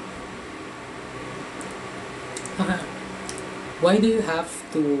 True. Why do you have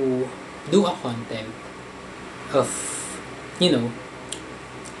to do a content of,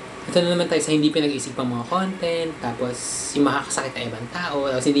 ito na naman tayo sa hindi pinag-isipang mga content, tapos yung makakasakit na ibang tao,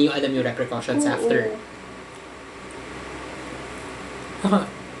 tapos hindi nyo alam yung repercussions after.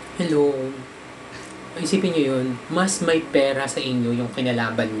 Hello. Isipin nyo yun, mas may pera sa inyo yung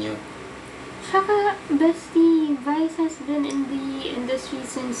kinalaban nyo. Tsaka, bestie, Vice has been in the industry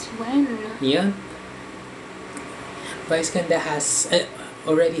since when? Yeah. Vice Ganda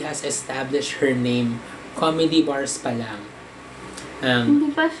already has established her name. Comedy bars pa lang.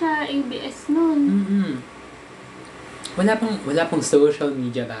 Hindi pa siya ABS noon. Wala pang social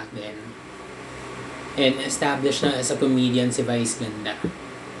media back then. And established na as a comedian si Vice Ganda.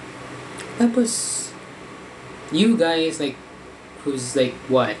 Tapos, you guys, who's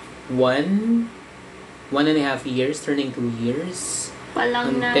what? 1.5 years, turning 2 years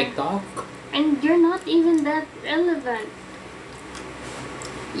Palang on na. TikTok? And you're not even that relevant.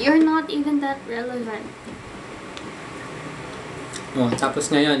 You're not even that relevant.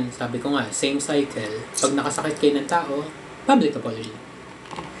 Tapos ngayon, sabi ko nga, same cycle. Pag nakasakit kayo ng tao, public apology.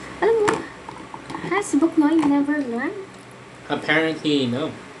 Alam mo, has Buknoy never learned? Apparently,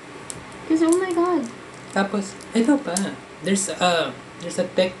 no. Because, oh my God. Tapos, ito pa. There's a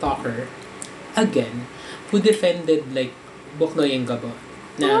TikToker, again, who defended, Buknoy and Gabo.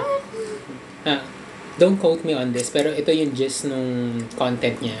 Na, don't quote me on this, pero ito yung gist nung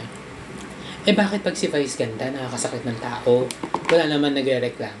content niya. Bakit pag si Vice Ganda nakakasakit ng tao, wala naman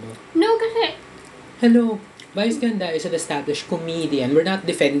nagre-reklamo? No, kasi... Hello, Vice Ganda is an established comedian. We're not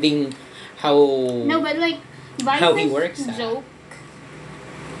defending how... No, but Vice's How he works,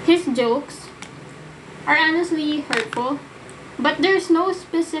 his jokes are honestly hurtful, but there's no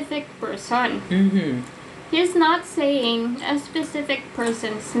specific person. He's not saying a specific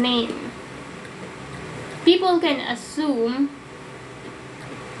person's name. People can assume,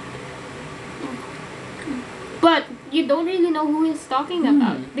 but you don't really know who he's talking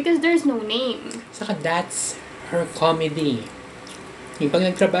about because there's no name. Saka that's her comedy. Yung pag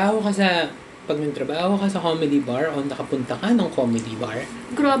nagtrabaho ka sa comedy bar o nakapunta ka ng comedy bar,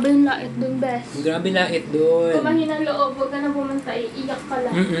 Grabe yung lait dun, best. grabe lait dun. Kung mahinang loob, huwag ka na pumunta, iiyak ka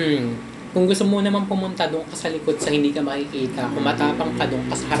lang. Kung gusto mo naman pumunta doon ka sa likod sa hindi ka makikita, kung matapang ka doon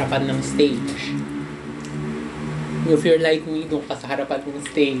ka sa harapan ng stage. If you're like me, doon ka sa harapan ng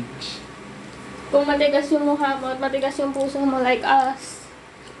stage. Kung matigas yung mukha mo at matigas yung puso mo like us,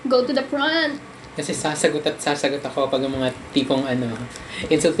 go to the front. Kasi sasagot ako pag yung mga tipong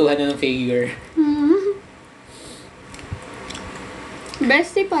insultuhan na ng figure.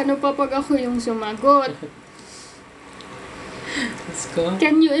 Bestie, paano pa pag ako yung sumagot? Let's go.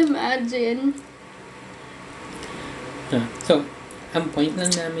 Can you imagine? So, ang point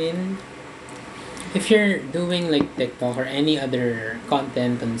lang namin, if you're doing like TikTok or any other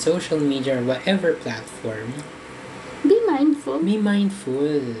content on social media or whatever platform, Be mindful. be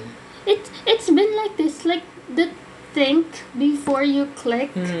mindful. It's been like this, like the think before you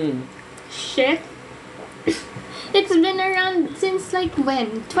click shit. It's been around since like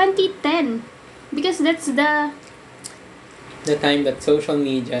when? 2010. Because that's the time that social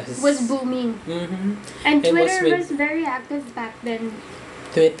media was booming. And It was Twitter with- was very active back then.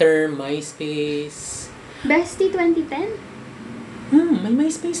 Twitter, MySpace. Bestie 2010? May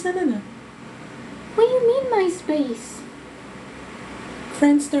MySpace na nun. What do you mean MySpace?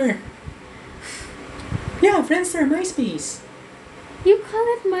 Friendster. Yeah, Friendster, MySpace. You call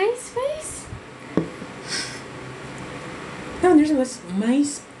it MySpace? No, there was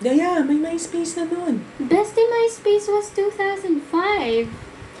yeah, may MySpace na nun. Bestie MySpace was 2005.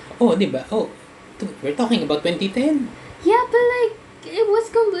 Oh, di ba? Oh, we're talking about 2010. Yeah, but like, it was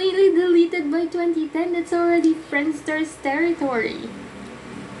completely deleted by 2010. That's already Friendster's territory.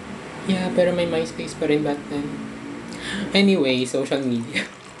 Yeah, pero may MySpace pa rin back then. Anyway, social media.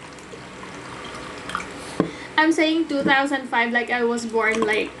 I'm saying 2005 like I was born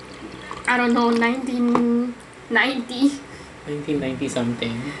like, I don't know, 1990. 1990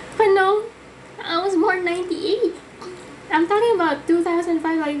 something. But no, I was born 98. I'm talking about 2005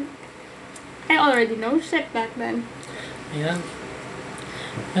 like, I already know shit back then. Yeah.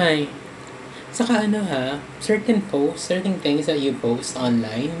 Ay. Saka certain posts, certain things that you post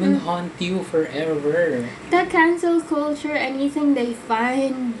online will haunt you forever. The cancel culture, anything they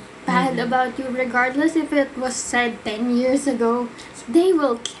find bad about you, regardless if it was said 10 years ago, they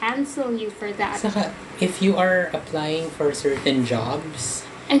will cancel you for that. Saka, if you are applying for certain jobs,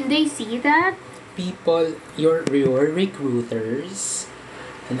 And they see that, people, your recruiters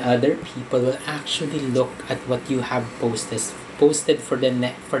and other people will actually look at what you have posted for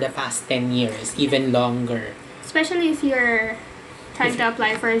the past 10 years, even longer. especially if you're trying to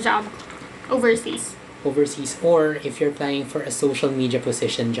apply for a job overseas. Or if you're applying for a social media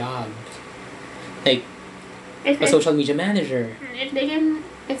position job, like If a social media manager,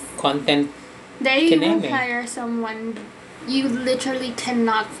 if content. they will Kineme. hire someone you literally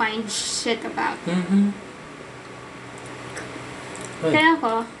cannot find shit about. Kaya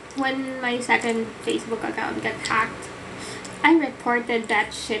ako, when my second Facebook account got hacked, I reported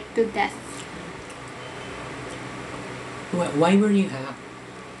that shit to death. Why were you hacked?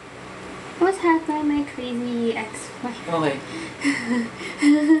 I was hacked by my crazy ex-wife. Okay.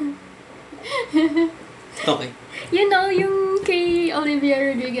 Okay. You know, yung kay Olivia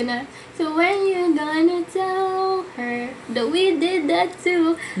Rodrigo na, so when you gonna tell her that we did that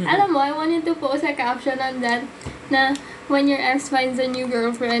too? Alam mo, I wanted to post a caption on that na when your ex finds a new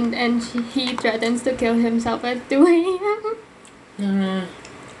girlfriend and he threatens to kill himself at 2 a.m.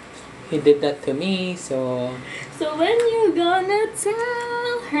 He did that to me, so So when you gonna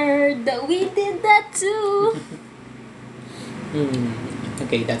tell her that we did that too?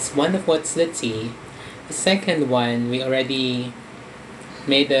 Okay, that's one of what's, let's see. The second one, we already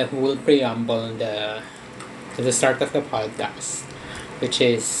made the whole preamble to the start of the podcast, which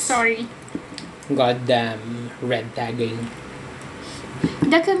is Sorry. goddamn red tagging.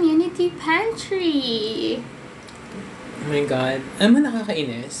 The community pantry. Oh my god. Alam mo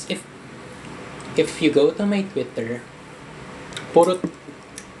nakakainis? If you go to my Twitter,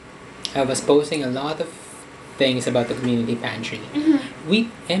 I was posting a lot of things about the community pantry.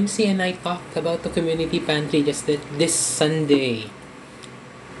 MC and I talked about the community pantry just this Sunday.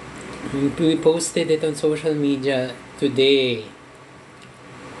 We posted it on social media today.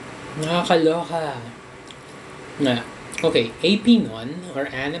 Nakakaloka. Okay, AP nun, or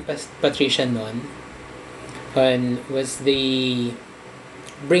Anna Patricia nun, was the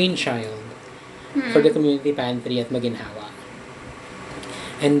brainchild for the community pantry at Maginhawa.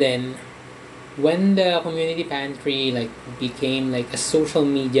 And then, when the community pantry became a social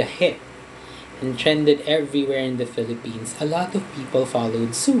media hit and trended everywhere in the Philippines, a lot of people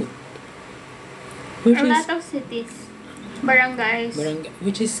followed suit. A lot of cities. Barangays.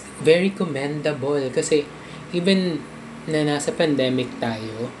 Which is very commendable kasi even na nasa pandemic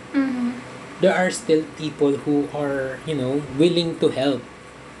tayo, there are still people who are, willing to help.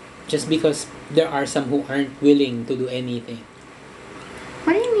 Just because there are some who aren't willing to do anything.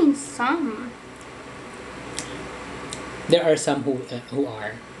 What do you mean some? There are some who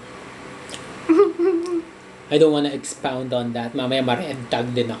are. I don't want to expound on that. Mamaya ma-red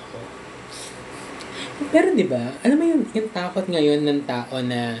tag din ako. Pero di ba, alam mo yung takot ngayon ng tao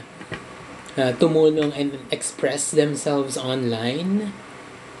na tumulong and express themselves online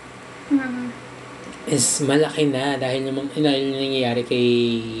is malaki na dahil yung nangyayari kay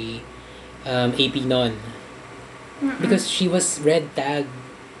AP noon. Because she was red tagged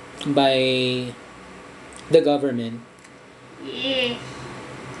by the government. Yeah.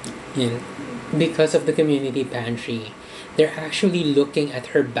 Yun. Because of the community pantry. They're actually looking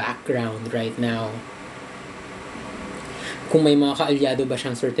at her background right now. Kung may mga kaalyado ba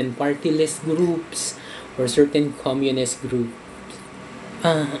siyang certain party list groups or certain communist groups.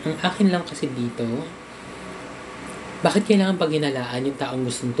 Ang akin lang kasi dito, bakit kailangan paghinalaan yung taong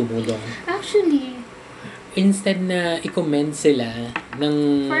gustong tumulong? Actually, Instead na i-commend sila ng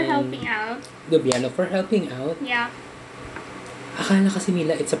for helping out. gobyerno for helping out, Yeah. akala kasi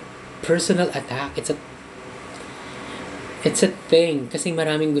nila it's a personal attack. It's a thing. Kasi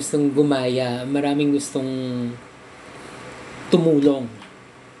maraming gustong gumaya. Maraming gustong tumulong.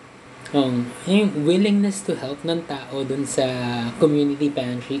 Yung willingness to help ng tao dun sa community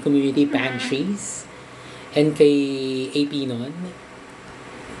pantries, and kay AP nun,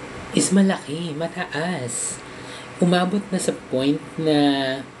 is malaki, mataas. Umabot na sa point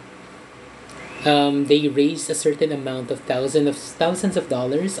na they raised a certain amount of thousands of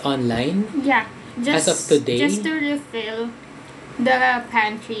dollars online. Yeah. As of today? Just to refill the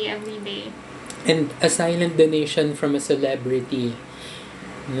pantry every day. And a silent donation from a celebrity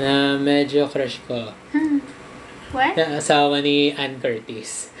na medyo crush ko. What? Na asawa ni Ann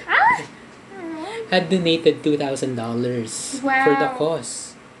Curtis. Had donated $2,000 for the Wow.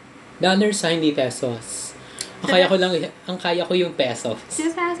 cause. Dollars, hindi pesos. Ang kaya ko yung pesos.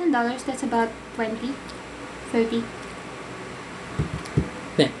 $2,000, that's about 20, 30.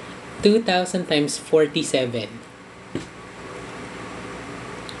 2,000 times 47.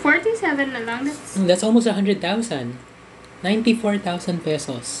 47 na lang. That's almost 100,000. 94,000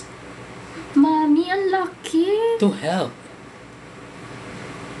 pesos Mami, ang laki. to help.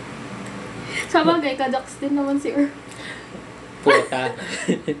 Sa bagay, kadoks din naman si Earth. Puta.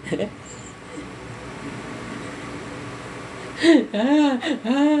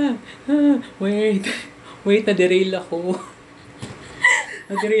 Wait, na-derail ako.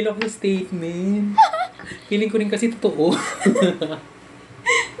 Na-derail ako sa statement. Feeling ko rin kasi totoo.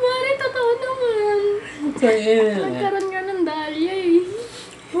 Mari, totoo naman. So, Nagkaroon nga ng dahlia eh.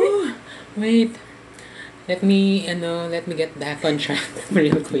 wait. Let me get back on track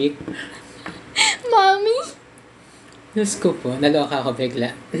real quick. Mami. Diyos ko po, naloka ako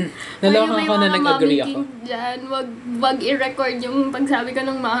bigla. Naloka ako na nag-agree ako. Dyan, wag i-record yung pagsabi ko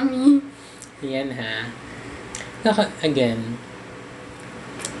ng mami. Yan ha. Again,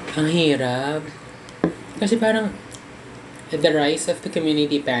 ang hirap. Kasi parang, the rise of the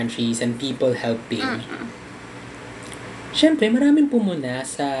community pantries and people helping. Siyempre, maraming pumuna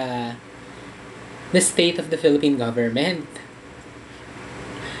sa the state of the Philippine government.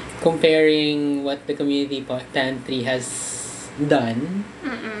 Comparing what the community pantry has done,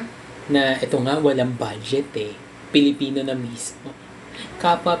 na ito nga, walang budget eh. Pilipino na mismo.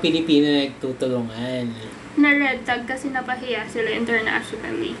 Kapwa Pilipino na nagtutulungan. Na red tag kasi napahiya sila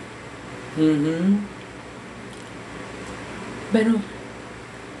internationally. Pero,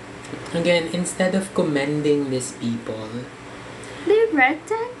 again, instead of commending these people, They red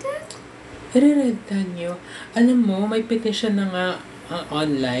tagged it? i-red tag nyo. Alam mo, may petition na nga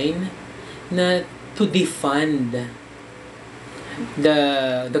online na to defund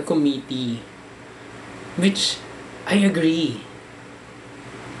the committee, which I agree.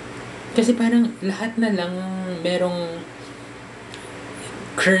 Kasi parang lahat na lang merong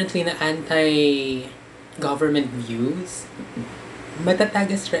currently na anti-government views,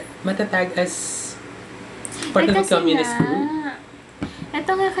 matatag as part of a communist group.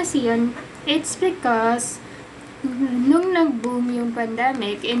 Ito nga kasi yun, it's because nung nag-boom yung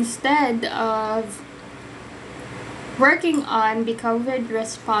pandemic, instead of working on the COVID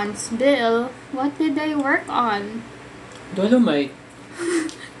response bill, what did they work on? Dolomite.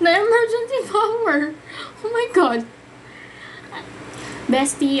 The emergency power. Oh my god.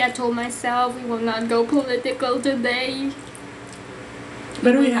 Bestie, I told myself we will not go political today.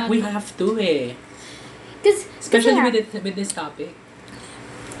 Pero we have to eh. Especially with this topic.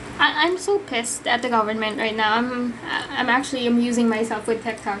 I'm so pissed at the government right now. I'm actually amusing myself with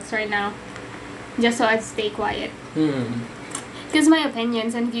TikToks right now, just so I stay quiet. Because my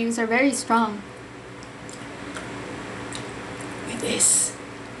opinions and views are very strong. It is.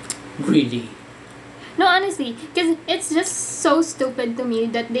 Really. No, honestly, because it's just so stupid to me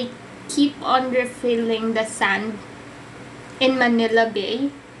that they keep on refilling the sand in Manila Bay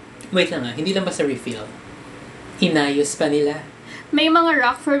Wait lang hindi lang basta refill. Inayos pa nila. May mga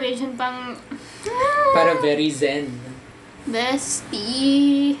rock formation pang... Para very zen.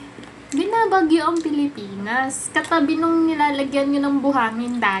 Bestie, binabagyo ang Pilipinas. Katabi nung nilalagyan nyo ng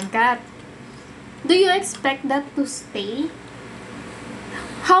buhangin dagat. Do you expect that to stay?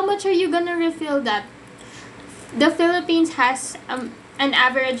 How much are you gonna refill that? The Philippines has an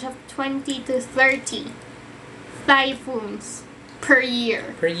average of 20 to 30 typhoons per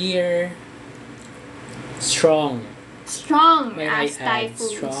year. Per year. Strong. Strong May I as add,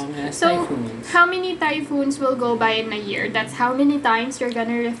 typhoons. strong as So, typhoons. how many typhoons will go by in a year? That's how many times you're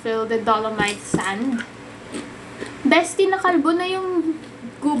gonna refill the dolomite sand. Bestie, nakalbo na yung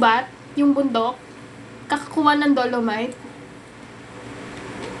gubat, yung bundok. Kakakuha ng dolomite.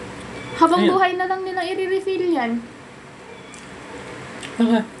 Habang Ayun. buhay na lang nila i-refill yan.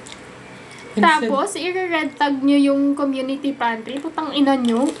 Instead- Tapos, i-red tag nyo yung community pantry. Putang ina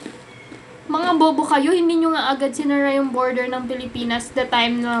nyo. Mga bobo kayo, hindi nyo nga agad sinara yung border ng Pilipinas the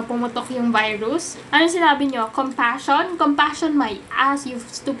time na pumutok yung virus. Ano sinabi nyo? Compassion? Compassion my ass, you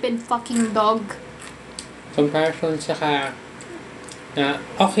stupid fucking dog. Compassion saka na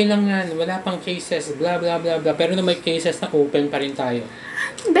okay lang yan, wala pang cases, blah blah blah blah. Pero na may cases na open pa rin tayo.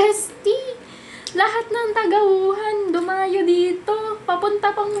 Bestie! Lahat ng taga-Wuhan dumayo dito.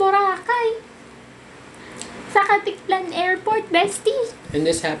 Papunta pang Boracay. Sa Katiklan Airport, bestie. And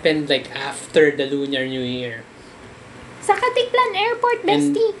this happened like after the Lunar New Year. Sa Katiklan Airport,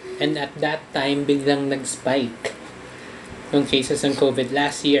 bestie. And at that time, biglang nag-spike yung cases ng COVID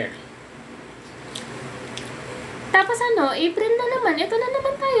last year. Tapos April na naman. Ito na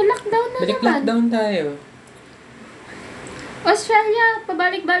naman tayo. Lockdown na Balik naman. lockdown tayo. Australia,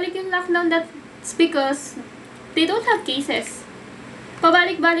 pabalik-balik yung lockdown. That's because they don't have cases.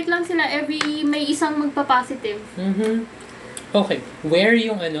 Pabalik-balik lang sila every may isang magpa-positive. Mm-hmm. Okay. Where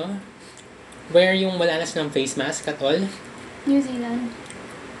yung Where yung wala na silang face mask at all? New Zealand.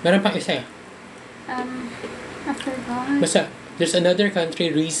 Meron pang isa. I forgot. Basta, there's another country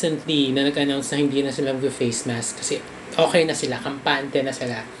recently na nag-announce na hindi na sila mag-face mask kasi okay na sila, kampante na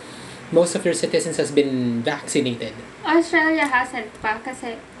sila. Most of their citizens has been vaccinated. Australia hasn't pa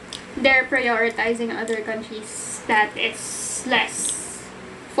kasi they're prioritizing other countries that is less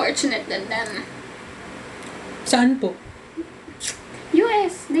fortunate than them. Saan po?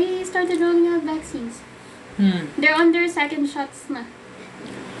 US, they started rolling out vaccines. They're on their second shots na.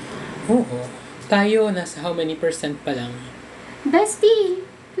 Oo. Tayo, nasa how many percent pa lang? Bestie,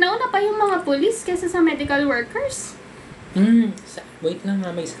 nauna pa yung mga police kaysa sa medical workers. Wait lang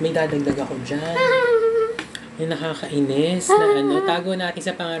may dadagdag ako dyan. Yung nakakainis na tago natin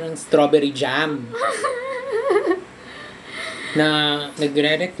sa pangarang strawberry jam. Na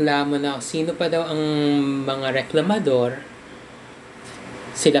nagre-reklamo na sino pa daw ang mga reklamador,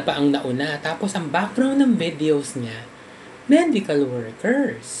 sila pa ang nauna. Tapos ang background ng videos niya, medical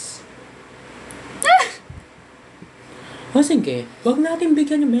workers. O sige, wag natin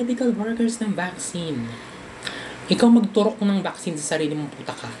bigyan yung medical workers ng vaccine. Ikaw magturok ng vaccine sa sarili mong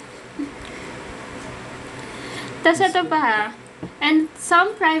puta ka. Tas ito pa ha. And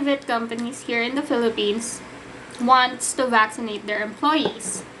some private companies here in the Philippines wants to vaccinate their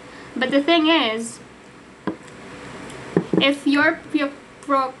employees. But the thing is, if you're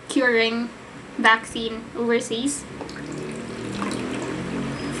procuring vaccine overseas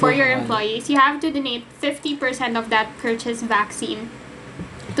for your employees, you have to donate 50% of that purchased vaccine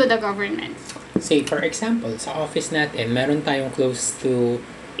to the government. Say, for example, sa office natin, meron tayong close to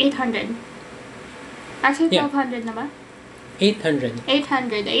 800. Actually, Yeah. 1,200 na ba? 800.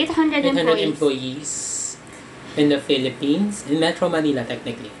 800 800 employees. employees in the Philippines, in Metro Manila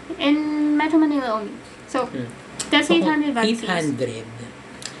technically. In Metro Manila only. So, that's 800 vaccines. 800.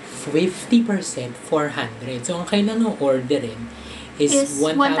 50%, 400. So, ang kailan nung orderin is Is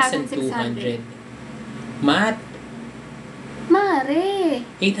 1,200. Math, Mare!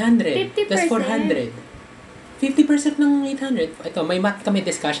 800. 50%. That's 400. 50% ng 800. Ito, may math kami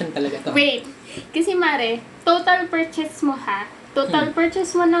discussion talaga to. Wait, kasi Mare, total purchase mo ha? Total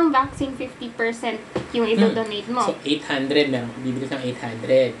purchase mo ng vaccine, 50% yung i-donate mo. So, 800. Meron bibili kang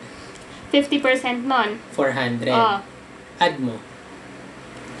 800. 50% nun. 400. Oh. Add mo.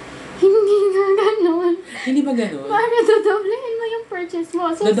 Hindi nga ganun. Hindi ba ganun? Para dodoblehin mo yung purchase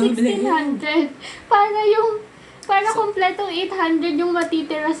mo. So, Dodoblehin. 1,600. Para kompletong 800 yung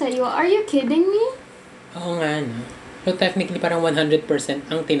matitira sa'yo. Are you kidding me? Oo nga, no? So, technically, parang 100%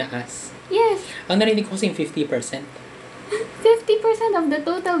 ang tinaas. Yes. Ang narinig ko kasing 50%. 50% of the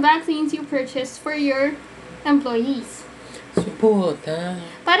total vaccines you purchase for your employees. So, puta.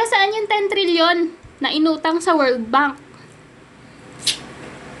 Para saan yung 10 trillion na inutang sa World Bank?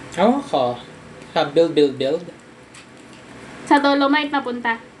 Ewan ko. Build. Sa Dolomite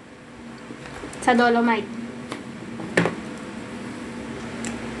napunta. Sa Dolomite.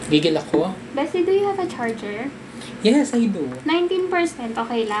 Gigil ako. Bestie, do you have a charger? Yes, I do. 19%,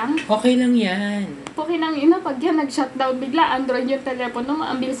 okay lang? Okay lang yan. Okay lang ina, pag yan nag-shutdown bigla, Android yung telepono mo,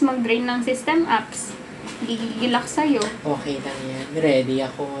 ang bilis mag-drain ng system apps. Gigilak sa'yo. Okay lang yan. Ready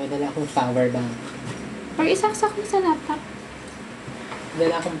ako. Dala akong power bank. Or isaksak mo sa laptop.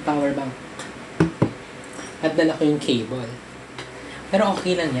 Dala akong power bank. At dala ko yung cable. Pero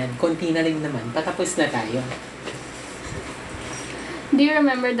okay lang yan. Konti na rin naman. Patapos na tayo. Do you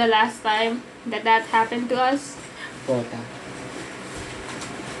remember the last time that happened to us? Pota.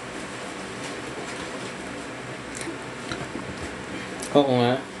 Oo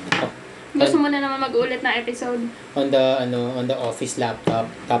nga. Gusto mo na naman mag-ulit na episode? On the office laptop.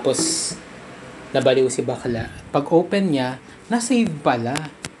 Tapos, nabaliw si bakla. Pag open niya, na-save pala.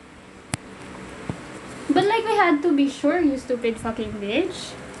 But like, we had to be sure, you stupid fucking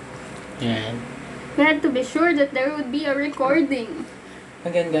bitch. Yan. We had to be sure that there would be a recording.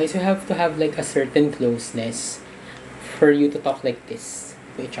 Again, guys, you have to have like a certain closeness for you to talk like this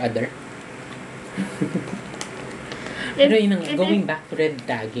to each other. Pero yun nga, going back to red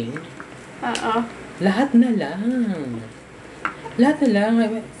tagging, lahat na lang.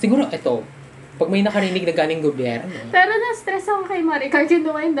 Siguro, ito, pag may nakarinig na galing gobyerno. Pero na-stress ako kay Maricar,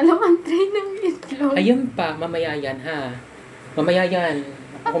 kinuha yung 2 tray ng itlog. Ayun pa, mamaya yan ha. Mamaya yan.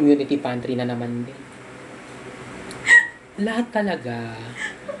 Community pantry na naman din. Lahat talaga.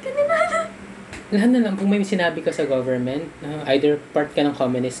 Lahat na lang. Kung may sinabi ka sa government, either part ka ng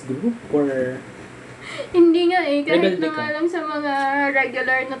communist group or Hindi nga eh. Kahit rebelde na nga ka. lang sa mga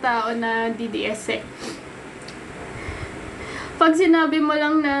regular na tao na DDS eh. Pag sinabi mo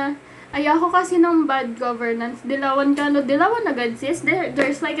lang na, ayoko kasi ng bad governance, dilawan ka, no? Dilawan agad sis.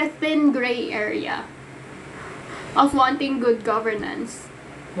 There's like a thin gray area of wanting good governance.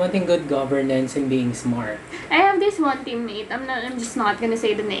 wanting good governance and being smart. I have this one teammate. I'm just not gonna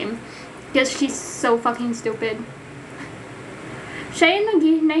say the name. Because she's so fucking stupid. Siya yung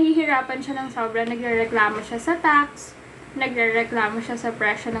nahihirapan siya ng sobra. Nagrereklamo siya sa tax. Nagrereklamo siya sa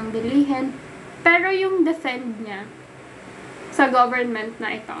presyo ng bilihin. Pero yung defend niya sa government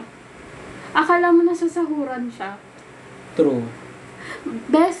na ito, akala mo nasasahuran siya. True.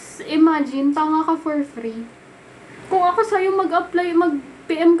 Best imagine, tanga ka for free. Kung ako sa'yo mag-apply,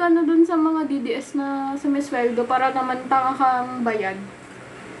 mag-PM ka na dun sa mga DDS na sumisweldo para naman tanga kang bayad.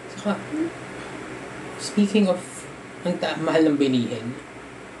 Saka, speaking of ang mahal ng bilihin,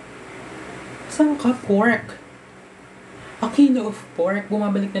 saan ka pork? A kilo of pork,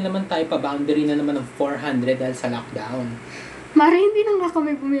 bumabalik na naman tayo pa, boundary na naman ng 400 dahil sa lockdown. Mara, hindi na nga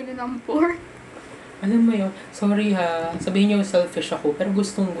kami bumili ng pork. Alam mo yun, sorry ha, sabihin niyo selfish ako, pero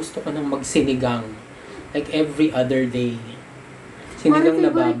gusto ko nang magsinigang. Like every other day. Sinigang na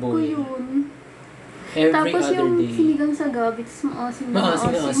Mara, favorite ko baboy. yun. Every Tapos other yung day. sinigang sa gabi, tapos maasim.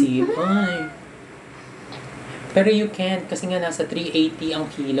 Maasim. Ay. Pero you can't kasi nga nasa 380 ang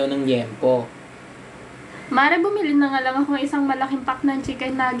kilo ng yempo. Mara, bumili na nga lang ako ng isang malaking pack ng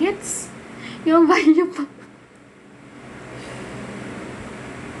chicken nuggets. Yung value pa.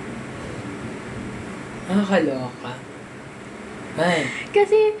 Nakakaloka. Ay.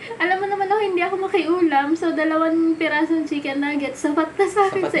 Kasi, alam mo naman ako, hindi ako makiulam. So, 2 pirasong chicken nuggets. Sapat na sa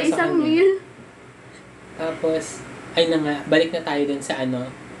akin Sapat sa na sa isang kanya. meal. Tapos, ay na nga, balik na tayo dun sa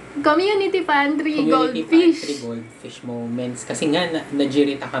Community pantry, community goldfish. pantry goldfish moments. Kasi nga,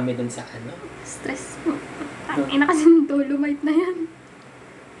 najirita kami dun sa Stress. Ina kasi ng Dolomite na yan.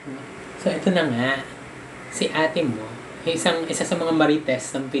 So, ito na nga. Si ate mo, isa sa mga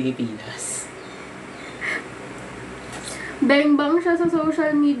marites ng Pilipinas. Bang-bang siya sa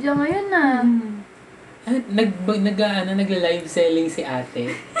social media ngayon ah. At nagla-live selling si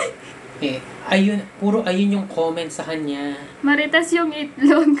ate. Puro ayun yung comment sa kanya. Maritas yung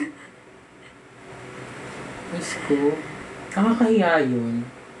itlog. Diyos ko, nakakahiya yun.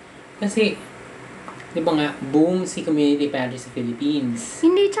 Kasi, di ba nga, boom si community pantry sa Philippines.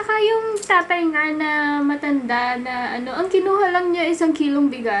 Hindi, tsaka yung tatay nga na matanda na ang kinuha lang niya 1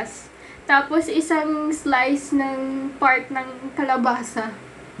 kilong bigas. Tapos isang slice ng part ng kalabasa.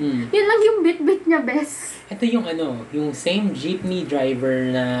 Yun lang yung bit-bit niya, bes. Ito yung yung same jeepney driver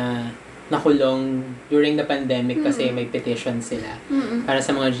na nakulong during the pandemic kasi may petition sila para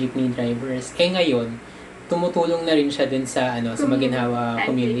sa mga jeepney drivers. Ngayon, tumutulong na rin siya dun sa sa Maginhawa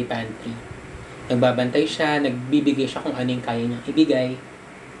Community Pantry. Nagbabantay siya, nagbibigay siya kung ano yung kaya niyang ibigay.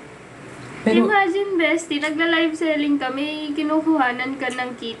 Pero, Imagine, bestie, nagla-live selling kami, kinukuhanan ka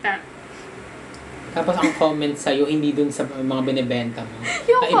ng kita. Tapos ang comment sa'yo, hindi dun sa mga binibenta mo.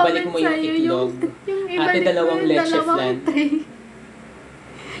 Yung Ibalik comment mo yung sa'yo, itlog. yung Ate, ibalik mo dalawang yung leche dalawang flan. tray.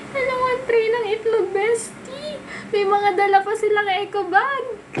 Dalawang tray ng itlog, bestie. May mga dala pa silang eco bag.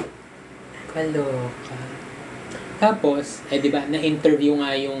 Kaloka. Tapos, di ba, na-interview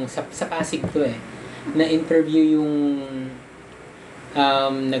nga yung, sa Pasig to na-interview yung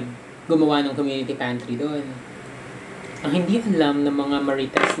gumawa ng community pantry doon. Ang hindi alam ng mga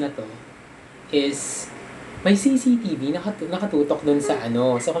Marites na to is may CCTV nakatutok doon sa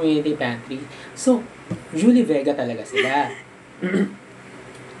sa community pantry. So, Julie Vega talaga sila.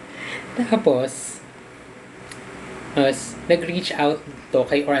 Tapos, nag-reach out to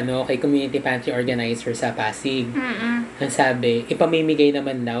kay community pantry organizer sa Pasig. Ang sabi, ipamimigay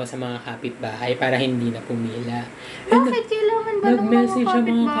naman daw sa mga kapitbahay para hindi na pumila. Bakit kailangan ba ng mga Nag-message ang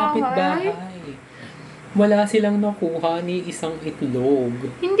mga kapitbahay? kapitbahay. Wala silang nakuha ni isang itlog.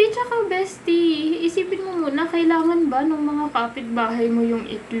 Hindi, tsaka bestie. Isipin mo muna, kailangan ba ng mga kapitbahay mo yung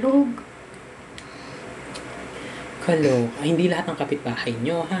itlog? Hindi lahat ng kapitbahay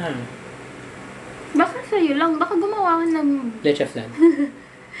nyo, ha? Baka sa'yo lang. Baka gumawa ka ng Leche flan.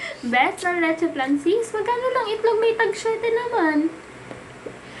 best na leche flan. Sis, magkano lang itlog? May tag 7 naman.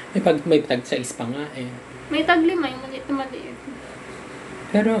 May tag sa ispa nga May tag 5, yung maliit na maliit.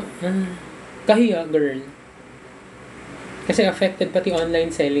 Pero, kahiya, girl. Kasi affected pati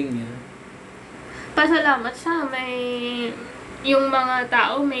online selling niya. Pasalamat siya. Yung mga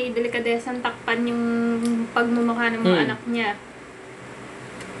tao, may delikadesang takpan yung pagmumukha ng mga anak niya.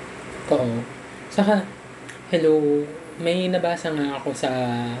 Oo. Saka, hello, may nabasa nga ako sa,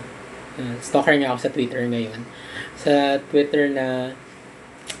 stalker nga ako sa Twitter ngayon. Sa Twitter na,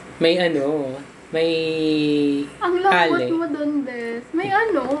 may ang lambot mo doon, Beth. May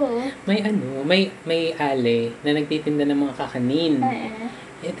ale na nagtitinda ng mga kakanin.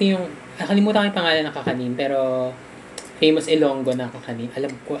 Ito yung, nakalimutan ko yung pangalan ng kakanin, pero famous Ilonggo na kakanin.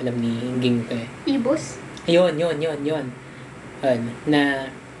 Alam ni Ging to Ibos? Ayun.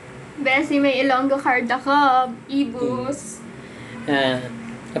 Na, Bessie, may Ilonggo Carda Cup. Ibos.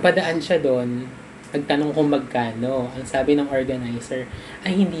 Napadaan siya doon, nagtanong kung magkano. Ang sabi ng organizer,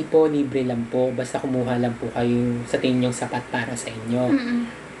 ay hindi po, libre lang po. Basta kumuha lang po kayo sa tingin yung sapat para sa inyo.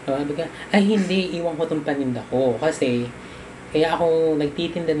 Ay hindi, iwan ko itong paninda ko. Kasi, kaya ako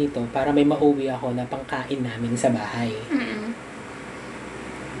nagtitinda nito para may mauwi ako na pangkain namin sa bahay.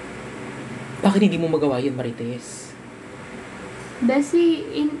 Bakit hindi mo magawa yun, Marites? Bessie,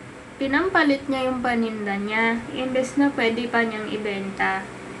 pinampalit niya yung paninda niya. Imbes na pwede pa niyang ibenta.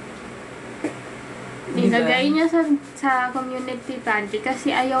 Nilagay niya sa community pantry kasi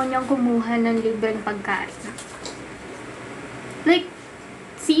ayaw niyang kumuha ng libreng pagkain. Like,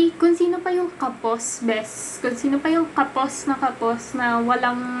 kung sino pa yung kapos, kung sino pa yung kapos na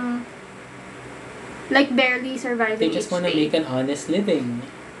walang, like, barely surviving They just wanna make an honest living.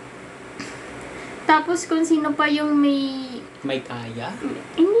 Tapos, kung sino pa yung may kaya?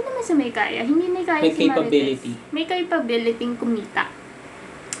 Hindi naman sa may kaya. Hindi may kaya May si capability. Marites. May capability kumita.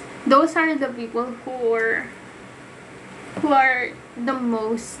 Those are the people who are the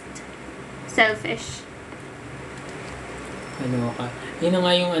most selfish. Yun na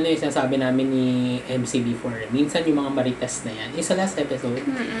nga yung sinasabi namin ni MC before. Minsan yung mga Marites na yan, sa last episode,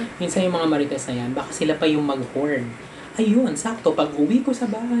 minsan yung mga Marites na yan, baka sila pa yung mag-hoard. Ayun, sakto. Pag uwi ko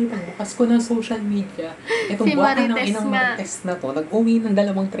sa bahay, pagbukas ko ng social media, itong Si buwan ng Marites inang nga. Marites na to, nag-uwi ng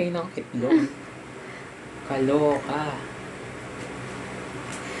 2 tray ng itlog. Kaloka.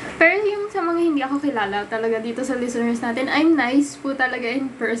 Pero yung sa mga hindi ako kilala talaga dito sa listeners natin, I'm nice po talaga in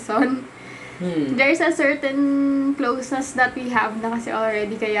person. There's a certain closeness that we have na kasi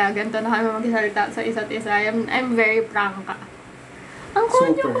already, kaya ganito na kami magsalita sa isa't isa. I'm very prangka. Ang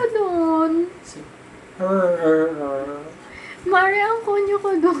konyo Super. ko doon. Mare, ang konyo ko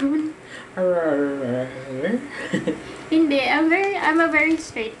doon. Hindi, I'm a very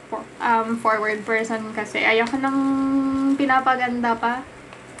forward person kasi ayoko nang pinapaganda pa.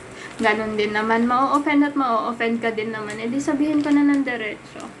 Ganon din naman, ma-offend ka din naman. Eh di sabihin ko na ng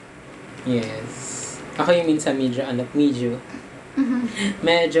diretso. Yes. Ako yung minsan medyo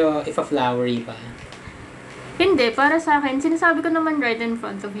ifa-flowery pa. Hindi, para sa akin, sinasabi ko naman right in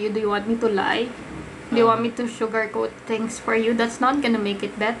front of you, do you want me to lie? Do you want me to sugarcoat things for you? That's not gonna make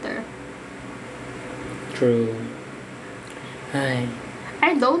it better. True. Ay.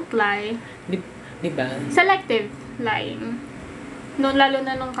 I don't lie. Di ba? Selective lying. Lalo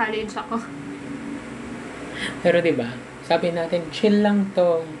na nung college ako. Pero di ba? Sabi natin, chill lang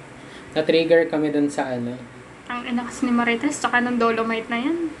to. Na-trigger kami dun sa Ang ina kasi ni Marites, tsaka ng Dolomite na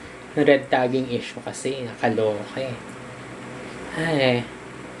yan. red tagging issue kasi. Nakaloka eh. Ay.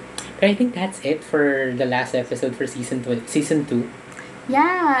 But I think that's it for the last episode for season 2.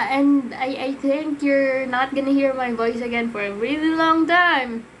 Yeah, and I think you're not gonna hear my voice again for a really long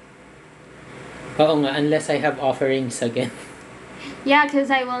time. Oo nga, unless I have offerings again. Yeah,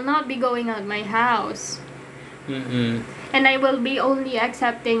 because I will not be going out my house. Mm-mm. And I will be only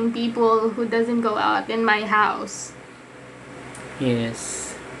accepting people who doesn't go out in my house.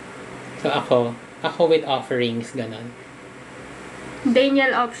 Yes. So ako with offerings, ganon.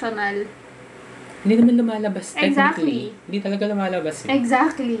 Daniel optional. Hindi naman lumalabas Exactly. technically. Hindi talaga lumalabas yun.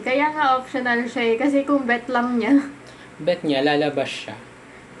 Exactly. Kaya nga optional siya eh. Kasi kung bet lang niya. Bet niya, lalabas siya.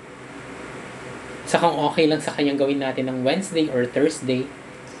 Sa kung okay lang sa kanyang gawin natin ng Wednesday or Thursday.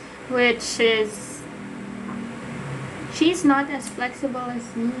 Which is... She's not as flexible as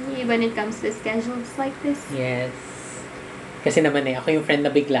me when it comes to schedules like this. Yes. Kasi naman ako yung friend na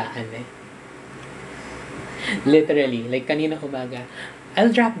biglaan Literally, like kanina umaga,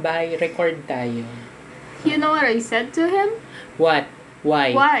 I'll drop by, record tayo. You know what I said to him? What?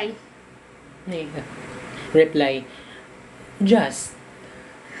 Why? Why? Reply, just.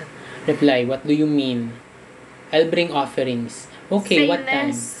 Reply, what do you mean? I'll bring offerings. Okay, Say what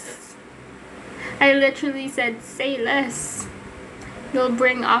less. I literally said, say less. You'll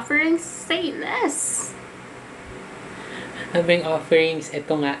bring offerings? Say less. time? I'll bring offerings.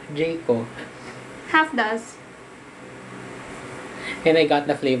 Ito nga, Jayco. Half does. And I got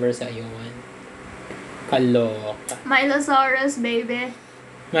the flavor sa iyo one. Kaloka. Milosaurus, baby.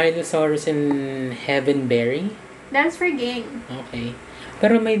 Milosaurus and Heavenberry? That's for gang. Okay.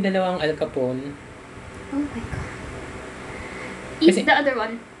 Pero may dalawang Al Capone. Oh my god. Eat Kasi- the other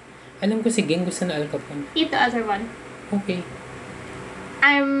one. Alam ko si Ging gusto na Al Capone. Eat the other one. Okay.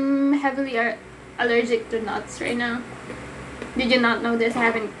 I'm heavily allergic to nuts right now. Did you not know this? I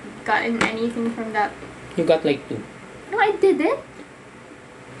haven't gotten anything from that. You got like 2. No, I didn't.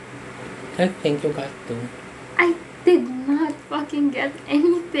 I think you got 2. I did not fucking get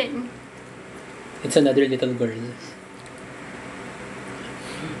anything. It's another little girl.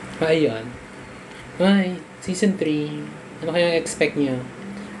 Ayun. Ay, season 3. Ano kayang expect niyo?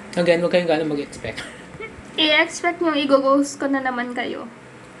 Again, huwag kayong gano'ng mag-expect. I-expect nyo, i-ghost ko na naman kayo.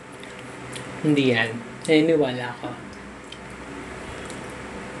 Hindi yan. Naniniwala ako.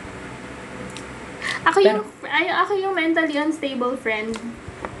 Ako yung mentally unstable friend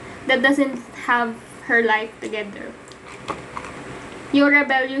that doesn't have her life together. Yung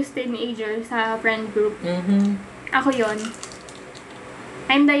rebellious teenager sa friend group. Mm-hmm. Ako yon.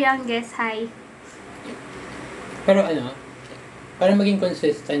 I'm the youngest, hi. Pero para maging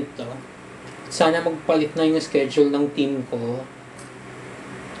consistent to, sana magpalit na yung schedule ng team ko.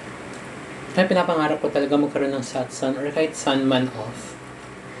 Kaya pinapangarap ko talaga magkaroon ng Satsun or kahit Sunman off.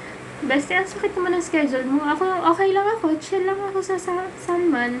 Basta, ang sakit naman ang schedule mo. Ako, okay lang ako. Chill lang ako sa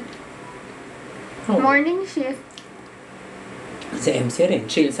Sunman. Oh. Morning shift. Si MC rin,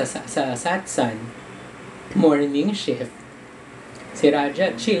 chill sa Satsun. Morning shift. Si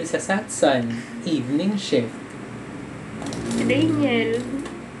Raja, chill sa Satsun. Evening shift. Daniel,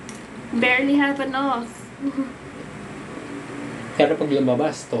 barely have an off. Pero pag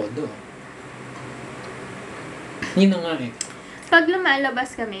lumabas, todo. Yun na nga eh. Pag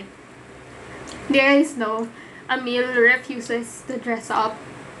lumalabas kami, there is no, Emil refuses to dress up.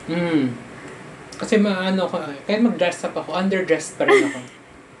 Kasi maano ko, kahit mag-dress up ako, underdressed pa rin ako.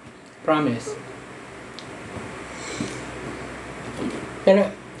 Promise.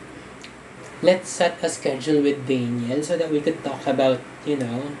 Pero, let's set a schedule with Daniel so that we could talk about,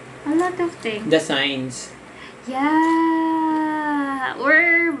 A lot of things. the signs. Yeah,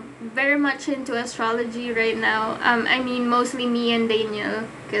 we're very much into astrology right now. I mean, mostly me and Daniel,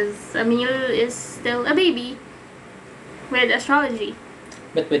 because Emil is still a baby with astrology.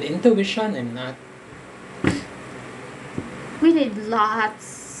 But with intuition, I'm not. We need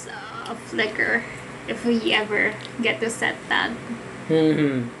lots of liquor if we ever get to set that.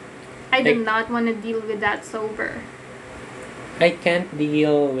 Mm-hmm. I do Like- not want to deal with that sober. I can't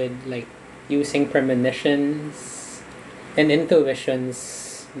deal with, using premonitions and intuitions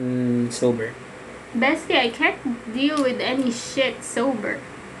sober. Bestie, I can't deal with any shit sober.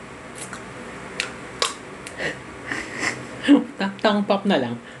 Tang pop na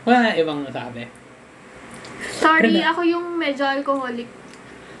lang. Wala ibang nasabi. Sorry, Pero ako yung medyo alcoholic.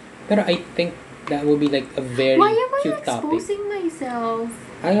 Pero I think that would be a very Why am I cute topic. exposing myself?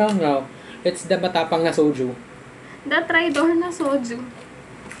 I don't know. It's the matapang na soju. The Tridor na soju.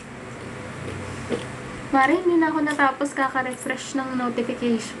 Mara, hindi na ako natapos kaka-refresh ng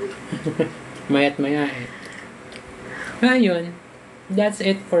notification. Mayat maya eh. Ayun. That's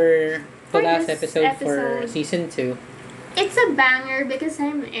it for the For last this episode for episode. season 2. It's a banger because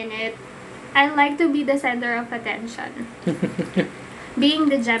I'm in it. I like to be the center of attention. Being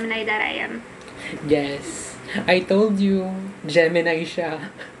the Gemini that I am. Yes. I told you, Gemini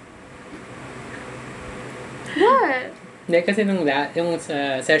siya. What? Hindi, kasi yung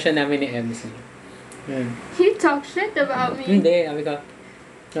sa session namin ni MC. Yun. You talk shit about me. Hindi, sabi ko,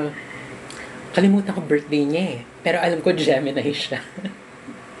 kalimutan ko birthday niya eh. Pero alam ko Gemini siya.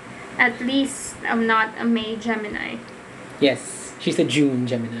 At least I'm not a May Gemini. Yes, she's a June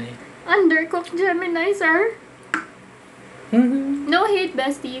Gemini. Undercooked Gemini, sir. Mhm. No hate,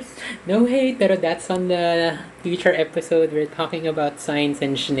 besties. No hate, pero that's on the future episode. We're talking about science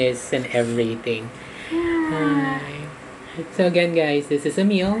and schniz and everything. Hi. So again, guys, this is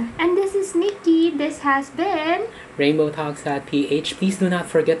Emil. And this is Nikki. This has been RainbowTalks.ph. Please do not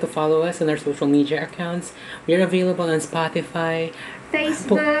forget to follow us on our social media accounts. We are available on Spotify,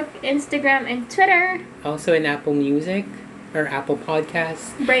 Facebook, Instagram, and Twitter. also in Apple Music or Apple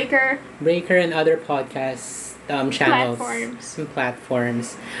Podcasts, Breaker. and other podcast channels Platforms. and platforms.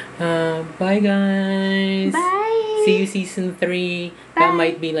 Bye, guys. Bye. See you season 3. That Bye.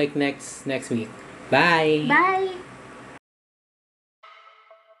 might be like next week. Bye. Bye.